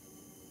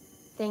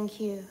 Thank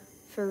you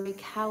for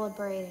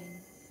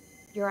recalibrating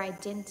your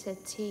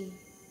identity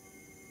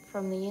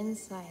from the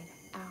inside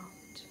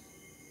out.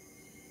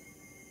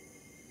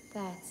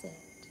 That's it.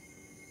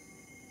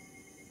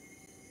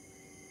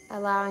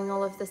 Allowing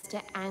all of this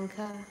to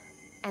anchor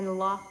and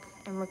lock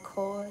and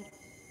record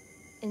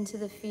into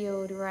the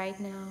field right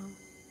now.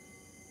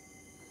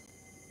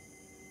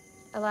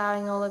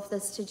 Allowing all of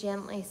this to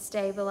gently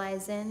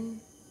stabilize in.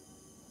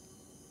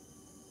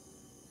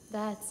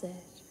 That's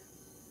it.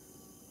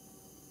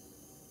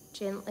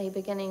 Gently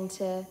beginning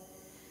to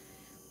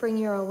bring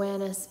your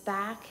awareness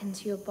back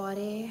into your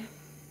body.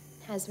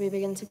 As we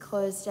begin to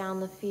close down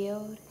the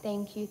field,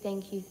 thank you,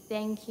 thank you,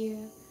 thank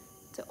you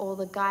to all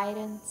the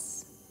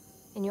guidance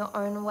in your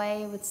own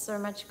way with so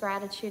much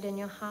gratitude in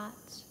your heart.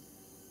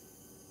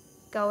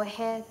 Go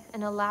ahead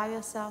and allow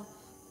yourself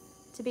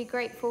to be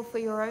grateful for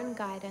your own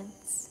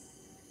guidance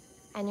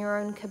and your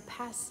own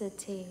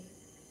capacity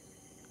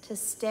to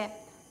step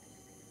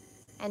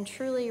and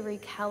truly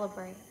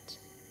recalibrate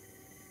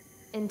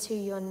into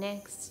your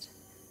next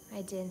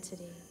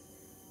identity.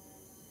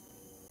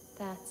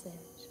 That's it.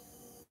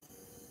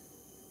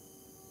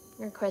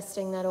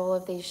 Requesting that all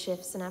of these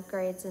shifts and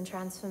upgrades and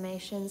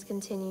transformations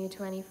continue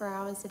 24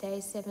 hours a day,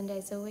 7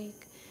 days a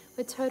week,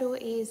 with total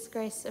ease,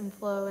 grace, and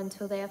flow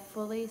until they are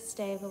fully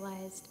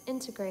stabilized,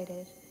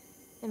 integrated,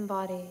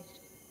 embodied,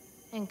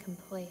 and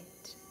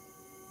complete.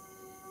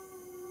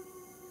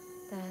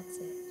 That's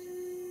it.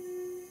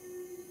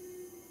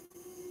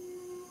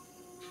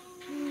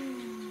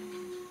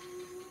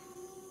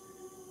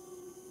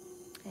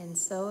 And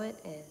so it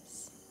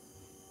is.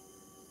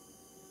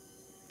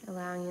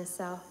 Allowing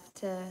yourself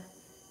to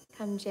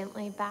come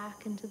gently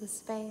back into the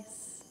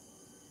space.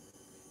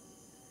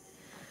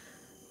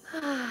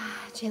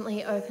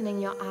 Gently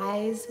opening your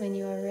eyes when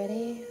you are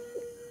ready.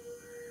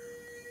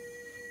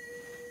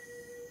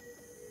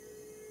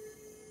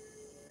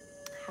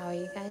 How are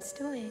you guys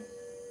doing?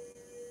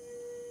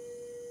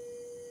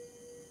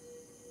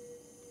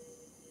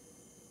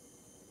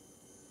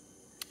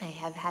 I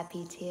have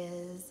happy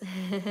tears.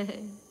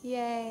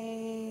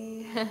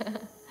 Yay!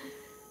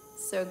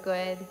 So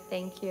good,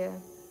 thank you.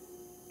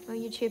 Oh,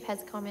 YouTube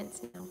has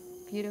comments now.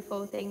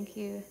 Beautiful, thank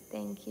you,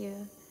 thank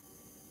you.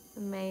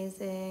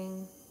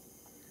 Amazing.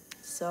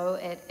 So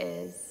it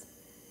is.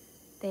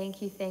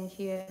 Thank you, thank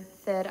you.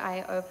 Third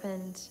eye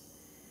opened.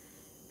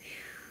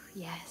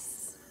 Whew,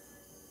 yes,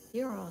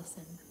 you're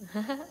awesome.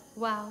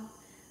 Wow,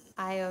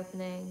 eye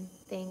opening,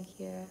 thank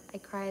you. I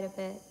cried a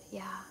bit,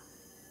 yeah.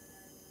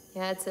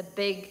 Yeah, it's a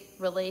big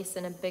release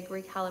and a big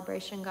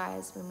recalibration,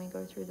 guys, when we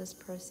go through this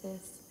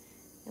process.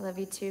 I love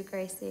you too,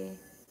 Gracie.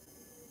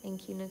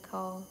 Thank you,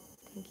 Nicole.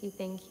 Thank you,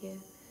 thank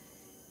you.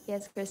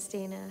 Yes,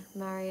 Christina,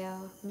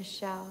 Mario,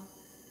 Michelle,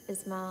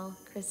 Ismail,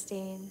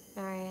 Christine,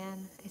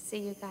 Marianne. I see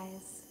you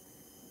guys.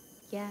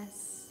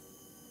 Yes.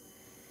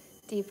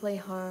 Deeply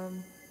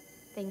home.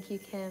 Thank you,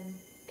 Kim.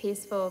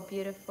 Peaceful,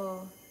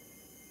 beautiful,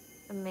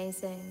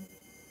 amazing.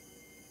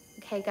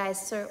 Okay,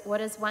 guys, so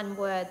what is one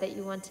word that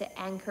you want to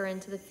anchor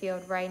into the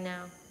field right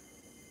now?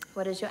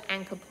 What is your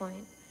anchor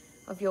point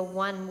of your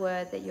one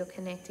word that you're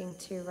connecting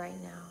to right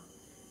now?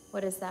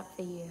 What is that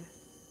for you?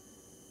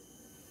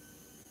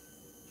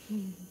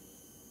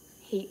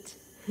 Heat.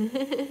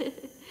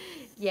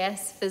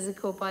 Yes,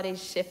 physical body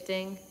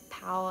shifting,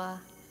 power,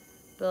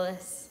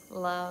 bliss,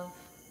 love,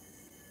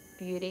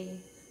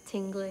 beauty,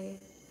 tingly,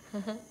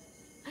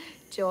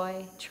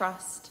 joy,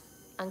 trust,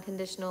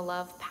 unconditional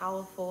love,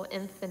 powerful,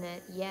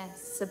 infinite,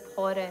 yes,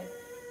 supported,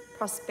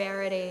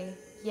 prosperity,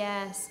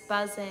 yes,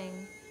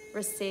 buzzing,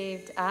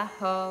 received,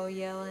 aho,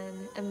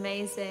 Yellen,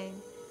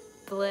 amazing,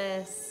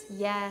 bliss,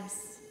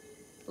 yes,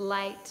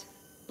 light,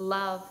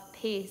 love,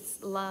 peace,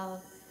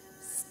 love,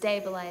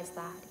 stabilize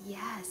that,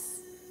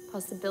 yes,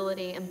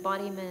 possibility,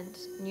 embodiment,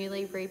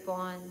 newly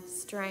reborn,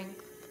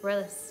 strength,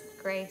 bliss,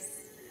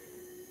 grace,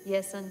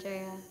 yes,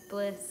 Andrea,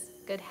 bliss,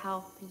 good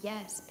health,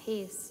 yes,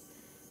 peace,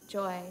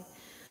 joy.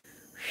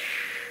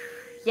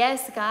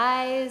 Yes,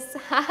 guys.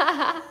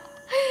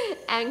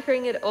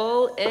 Anchoring it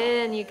all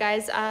in. You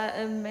guys are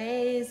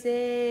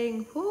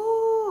amazing.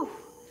 Woo.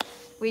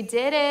 We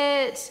did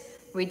it.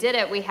 We did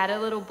it. We had a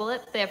little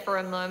blip there for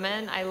a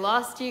moment. I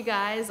lost you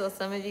guys, or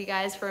some of you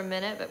guys, for a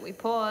minute, but we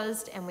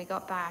paused and we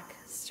got back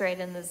straight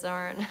in the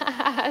zone.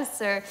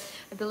 So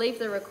I believe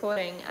the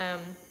recording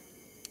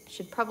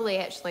should probably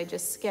actually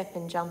just skip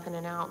and jump in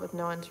and out with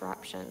no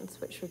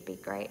interruptions, which would be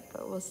great,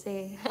 but we'll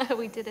see.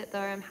 We did it though.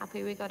 I'm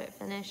happy we got it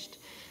finished.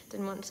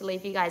 Didn't want to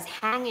leave you guys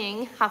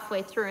hanging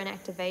halfway through an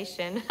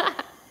activation.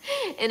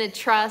 In a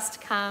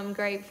trust, calm,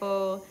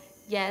 grateful.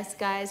 Yes,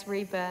 guys,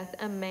 rebirth,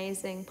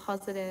 amazing,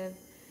 positive.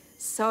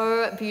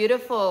 So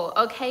beautiful.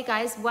 Okay,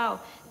 guys,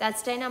 well,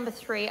 that's day number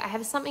 3. I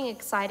have something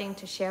exciting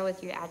to share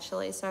with you,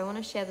 actually, so I want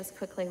to share this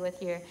quickly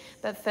with you.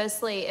 But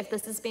firstly, if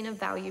this has been of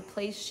value,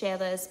 please share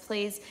this.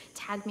 Please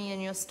tag me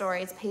in your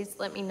stories. Please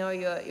let me know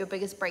your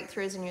biggest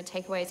breakthroughs and your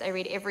takeaways. I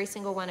read every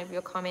single one of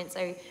your comments.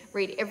 I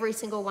read every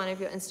single one of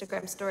your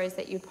Instagram stories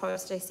that you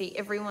post. I see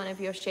every one of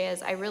your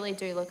shares. I really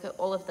do look at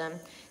all of them.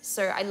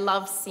 So I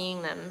love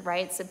seeing them,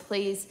 right? So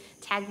please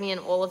tag me in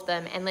all of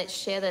them, and let's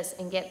share this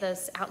and get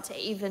this out to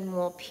even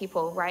more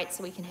people, right?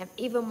 So we can have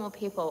even more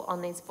people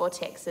on these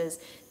vortexes.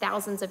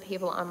 Thousands of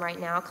people on right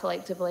now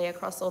collectively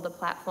across all the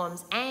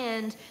platforms,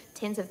 and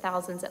tens of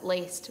thousands at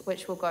least,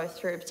 which will go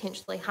through,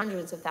 potentially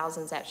hundreds of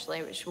thousands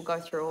actually, which will go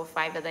through all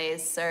 5 of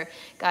these. So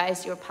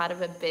guys, you're part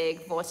of a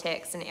big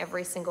vortex, and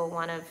every single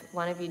one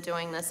of you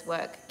doing this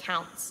work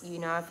counts. You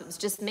know, if it was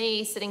just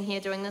me sitting here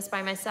doing this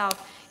by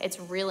myself, it's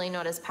really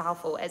not as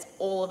powerful as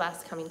all of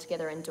us coming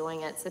together and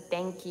doing it. So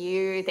thank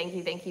you, thank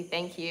you, thank you,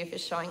 thank you for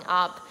showing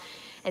up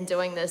and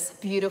doing this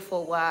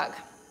beautiful work.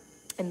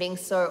 and being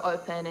so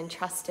open and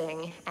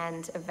trusting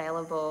and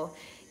available.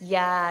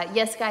 Yeah,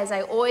 yes guys,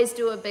 I always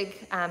do a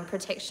big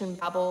protection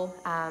bubble.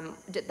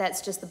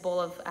 That's just the ball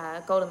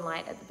of golden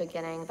light at the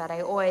beginning, but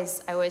I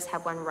always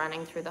have one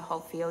running through the whole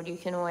field. You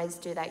can always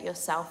do that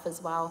yourself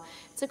as well.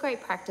 It's a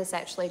great practice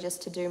actually,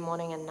 just to do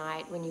morning and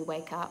night when you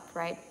wake up,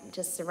 right?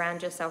 Just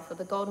surround yourself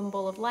with a golden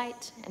ball of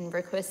light and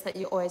request that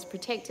you're always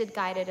protected,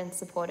 guided and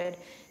supported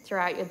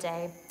throughout your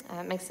day.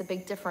 It makes a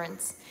big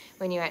difference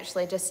when you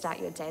actually just start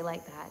your day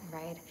like that,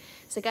 right?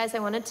 So guys, I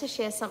wanted to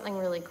share something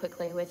really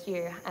quickly with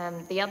you.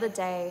 The other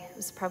day, it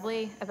was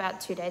probably about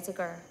 2 days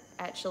ago,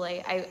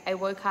 actually, I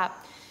woke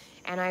up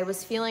and I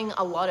was feeling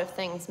a lot of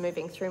things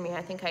moving through me.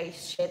 I think I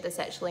shared this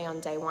actually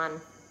on day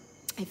one.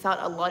 I felt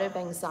a lot of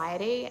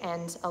anxiety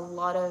and a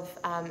lot of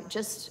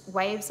just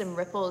waves and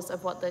ripples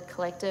of what the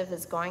collective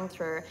is going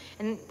through.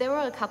 And there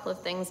were a couple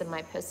of things in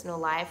my personal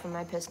life and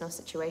my personal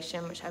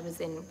situation which I was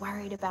then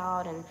worried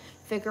about and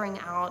figuring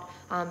out.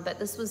 But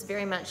this was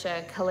very much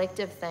a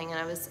collective thing, and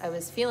I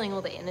was feeling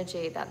all the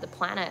energy that the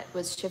planet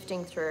was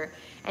shifting through.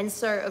 And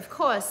so, of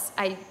course,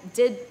 I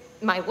did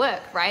my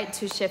work, right,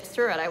 to shift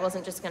through it. I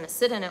wasn't just going to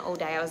sit in it all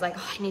day. I was like,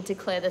 oh, I need to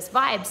clear this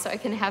vibe so I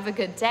can have a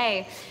good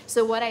day.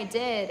 So what I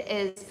did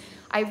is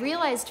I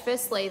realized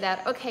firstly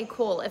that, okay,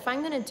 cool, if I'm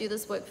going to do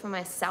this work for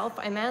myself,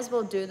 I may as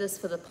well do this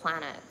for the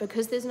planet,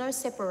 because there's no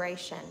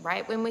separation,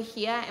 right? When we're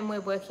here and we're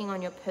working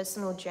on your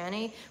personal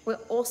journey, we're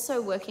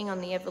also working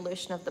on the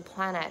evolution of the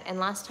planet. And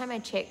last time I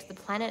checked, the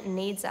planet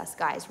needs us,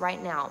 guys,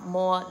 right now,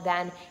 more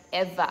than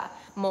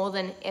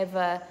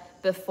ever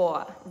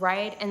before,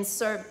 right? And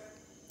so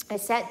I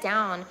sat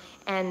down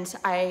and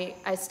I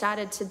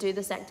started to do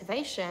this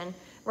activation,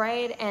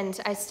 right? And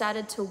I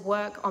started to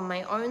work on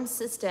my own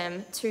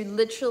system to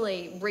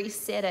literally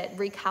reset it,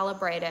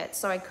 recalibrate it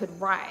so I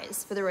could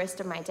rise for the rest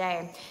of my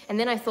day. And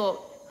then I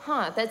thought,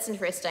 that's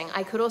interesting.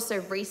 I could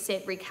also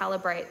reset,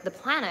 recalibrate the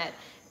planet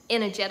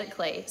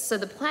energetically so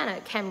the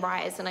planet can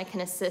rise and I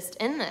can assist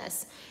in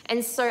this.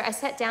 And so I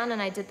sat down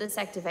and I did this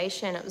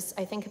activation. It was,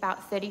 I think,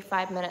 about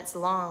 35 minutes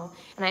long,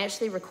 and I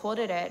actually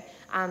recorded it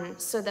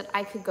so that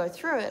I could go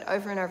through it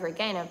over and over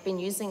again. I've been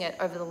using it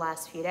over the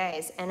last few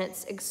days, and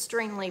it's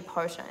extremely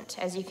potent.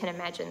 As you can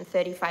imagine,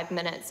 35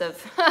 minutes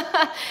of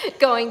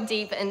going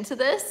deep into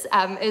this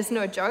is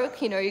no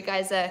joke. You know, you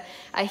guys are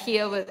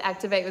here with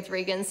Activate with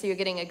Regan, so you're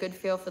getting a good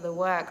feel for the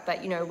work,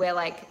 but you know, we're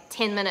like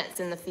 10 minutes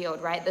in the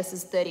field, right? This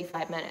is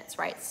 35 minutes,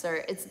 right? So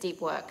it's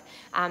deep work.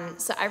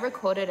 So I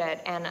recorded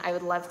it, and I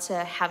would love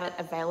to have it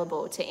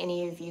available to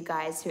any of you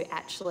guys who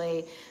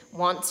actually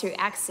want to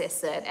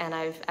access it. And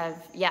I've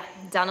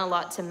done a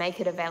lot to make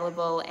it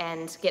available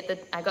and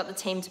I got the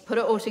team to put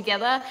it all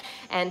together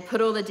and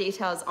put all the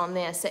details on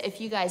there. So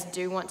if you guys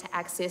do want to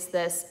access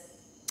this,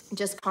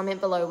 just comment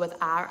below with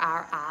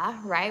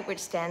RRR, right, which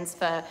stands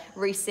for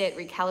Reset,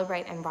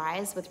 Recalibrate, and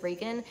Rise with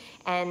Regan.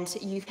 And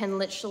you can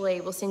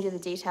literally, we'll send you the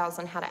details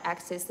on how to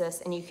access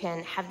this, and you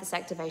can have this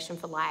activation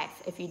for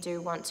life if you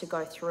do want to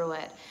go through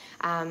it.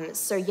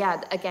 So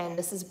yeah, again,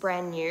 this is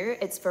brand new.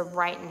 It's for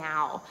right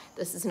now.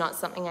 This is not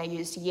something I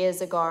used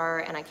years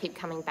ago, and I keep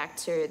coming back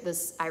to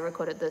this. I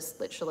recorded this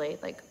literally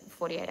like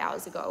 48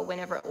 hours ago,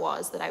 whenever it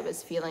was that I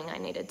was feeling I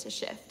needed to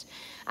shift.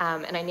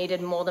 And I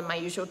needed more than my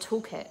usual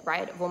toolkit,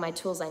 right? Of all my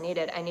tools I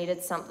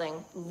needed something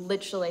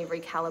literally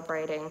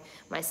recalibrating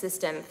my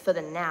system for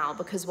the now,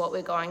 because what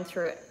we're going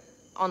through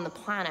on the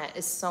planet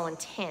is so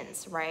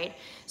intense, right?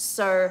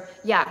 So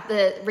yeah,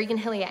 the Regan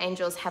Hillyer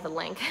angels have a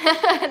link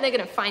and they're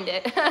gonna find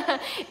it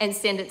and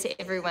send it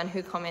to everyone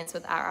who comments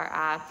with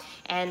RRR.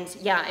 And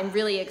yeah, I'm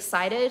really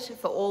excited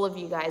for all of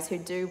you guys who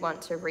do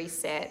want to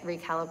reset,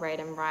 recalibrate,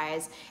 and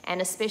rise,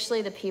 and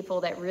especially the people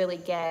that really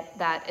get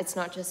that it's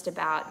not just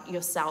about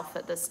yourself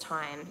at this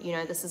time. You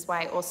know, this is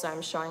why also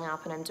I'm showing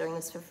up and I'm doing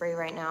this for free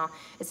right now.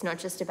 It's not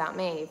just about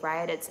me,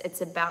 right?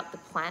 It's about the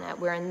planet.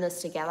 We're in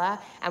this together,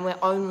 and we're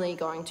only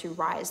going to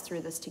rise through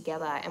this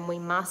together, and we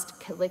must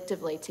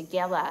collectively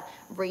together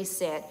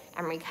reset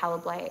and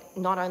recalibrate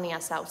not only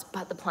ourselves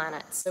but the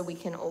planet, so we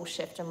can all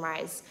shift and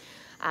rise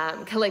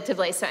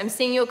collectively. So I'm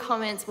seeing your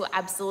comments. We'll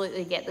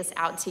absolutely get this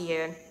out to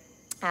you.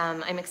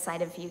 I'm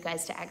excited for you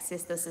guys to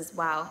access this as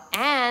well.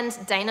 And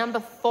day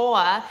number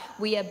 4,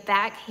 we are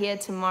back here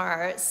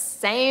tomorrow,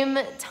 same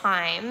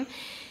time.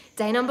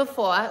 Day number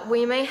 4,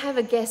 we may have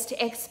a guest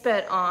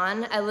expert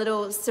on, a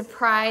little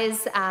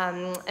surprise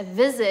a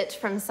visit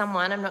from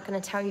someone. I'm not going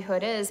to tell you who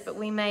it is, but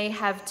we may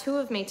have 2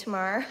 of me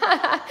tomorrow.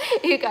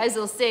 You guys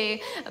will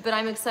see, but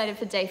I'm excited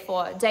for day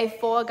 4. Day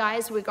 4,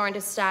 guys, we're going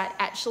to start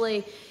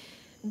actually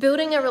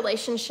building a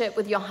relationship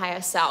with your higher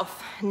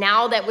self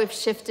now that we've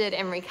shifted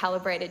and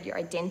recalibrated your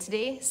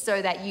identity, so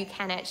that you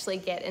can actually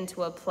get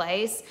into a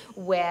place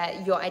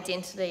where your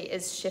identity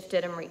is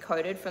shifted and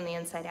recoded from the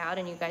inside out.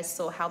 And you guys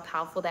saw how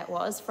powerful that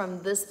was.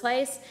 From this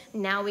place,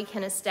 now we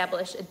can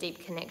establish a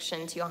deep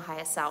connection to your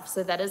higher self.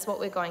 So that is what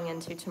we're going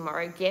into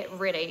tomorrow. Get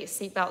ready,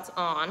 seatbelts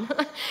on,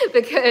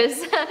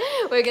 because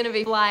we're going to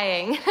be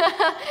flying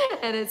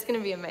and it's going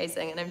to be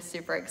amazing, and I'm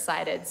super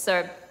excited.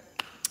 So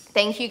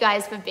thank you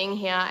guys for being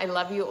here. I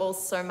love you all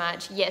so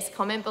much. Yes,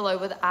 comment below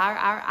with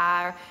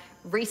RRR,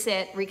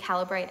 reset,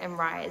 recalibrate, and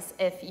rise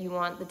if you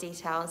want the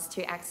details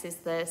to access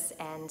this.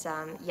 And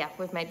yeah,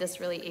 we've made this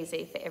really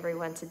easy for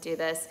everyone to do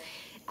this.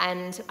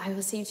 And I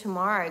will see you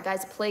tomorrow.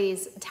 Guys,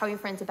 please tell your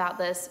friends about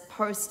this,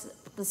 post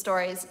the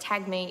stories,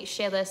 tag me,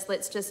 share this.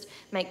 Let's just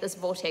make this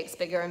vortex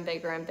bigger and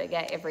bigger and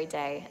bigger every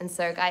day. And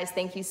so guys,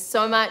 thank you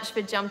so much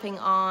for jumping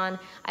on.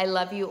 I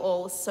love you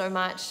all so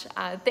much.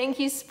 Thank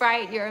you,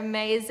 Sprite, you're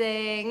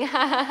amazing.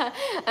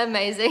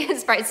 Amazing.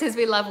 Sprite says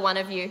we love one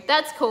of you.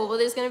 That's cool. Well,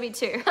 there's gonna be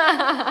two.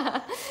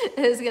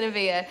 There's gonna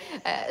be a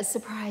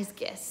surprise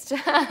guest.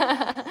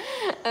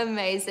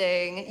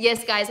 Amazing.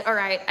 Yes, guys, all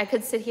right. I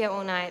could sit here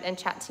all night and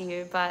chat to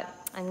you, but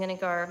I'm gonna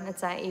go.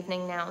 It's our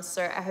evening now,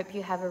 so I hope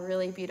you have a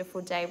really beautiful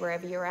day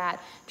wherever you're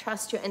at.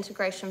 Trust your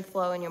integration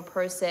flow and your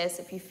process.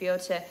 If you feel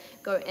to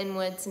go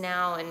inwards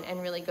now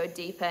and really go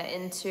deeper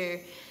into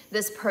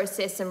this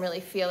process and really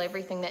feel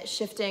everything that's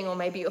shifting, or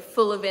maybe you're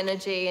full of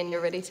energy and you're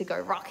ready to go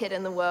rocket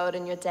in the world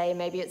in your day,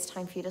 maybe it's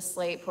time for you to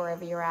sleep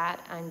wherever you're at.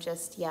 I'm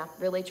just, yeah,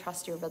 really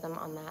trust your rhythm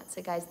on that.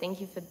 So guys,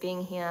 thank you for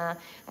being here.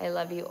 I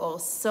love you all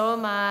so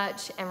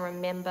much, and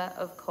remember,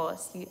 of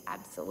course, you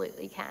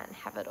absolutely can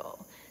have it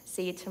all.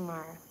 See you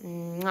tomorrow.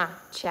 Mwah.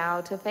 Ciao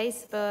to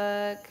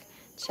Facebook,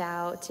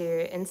 ciao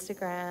to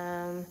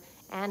Instagram,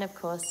 and of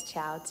course,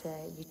 ciao to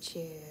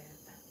YouTube.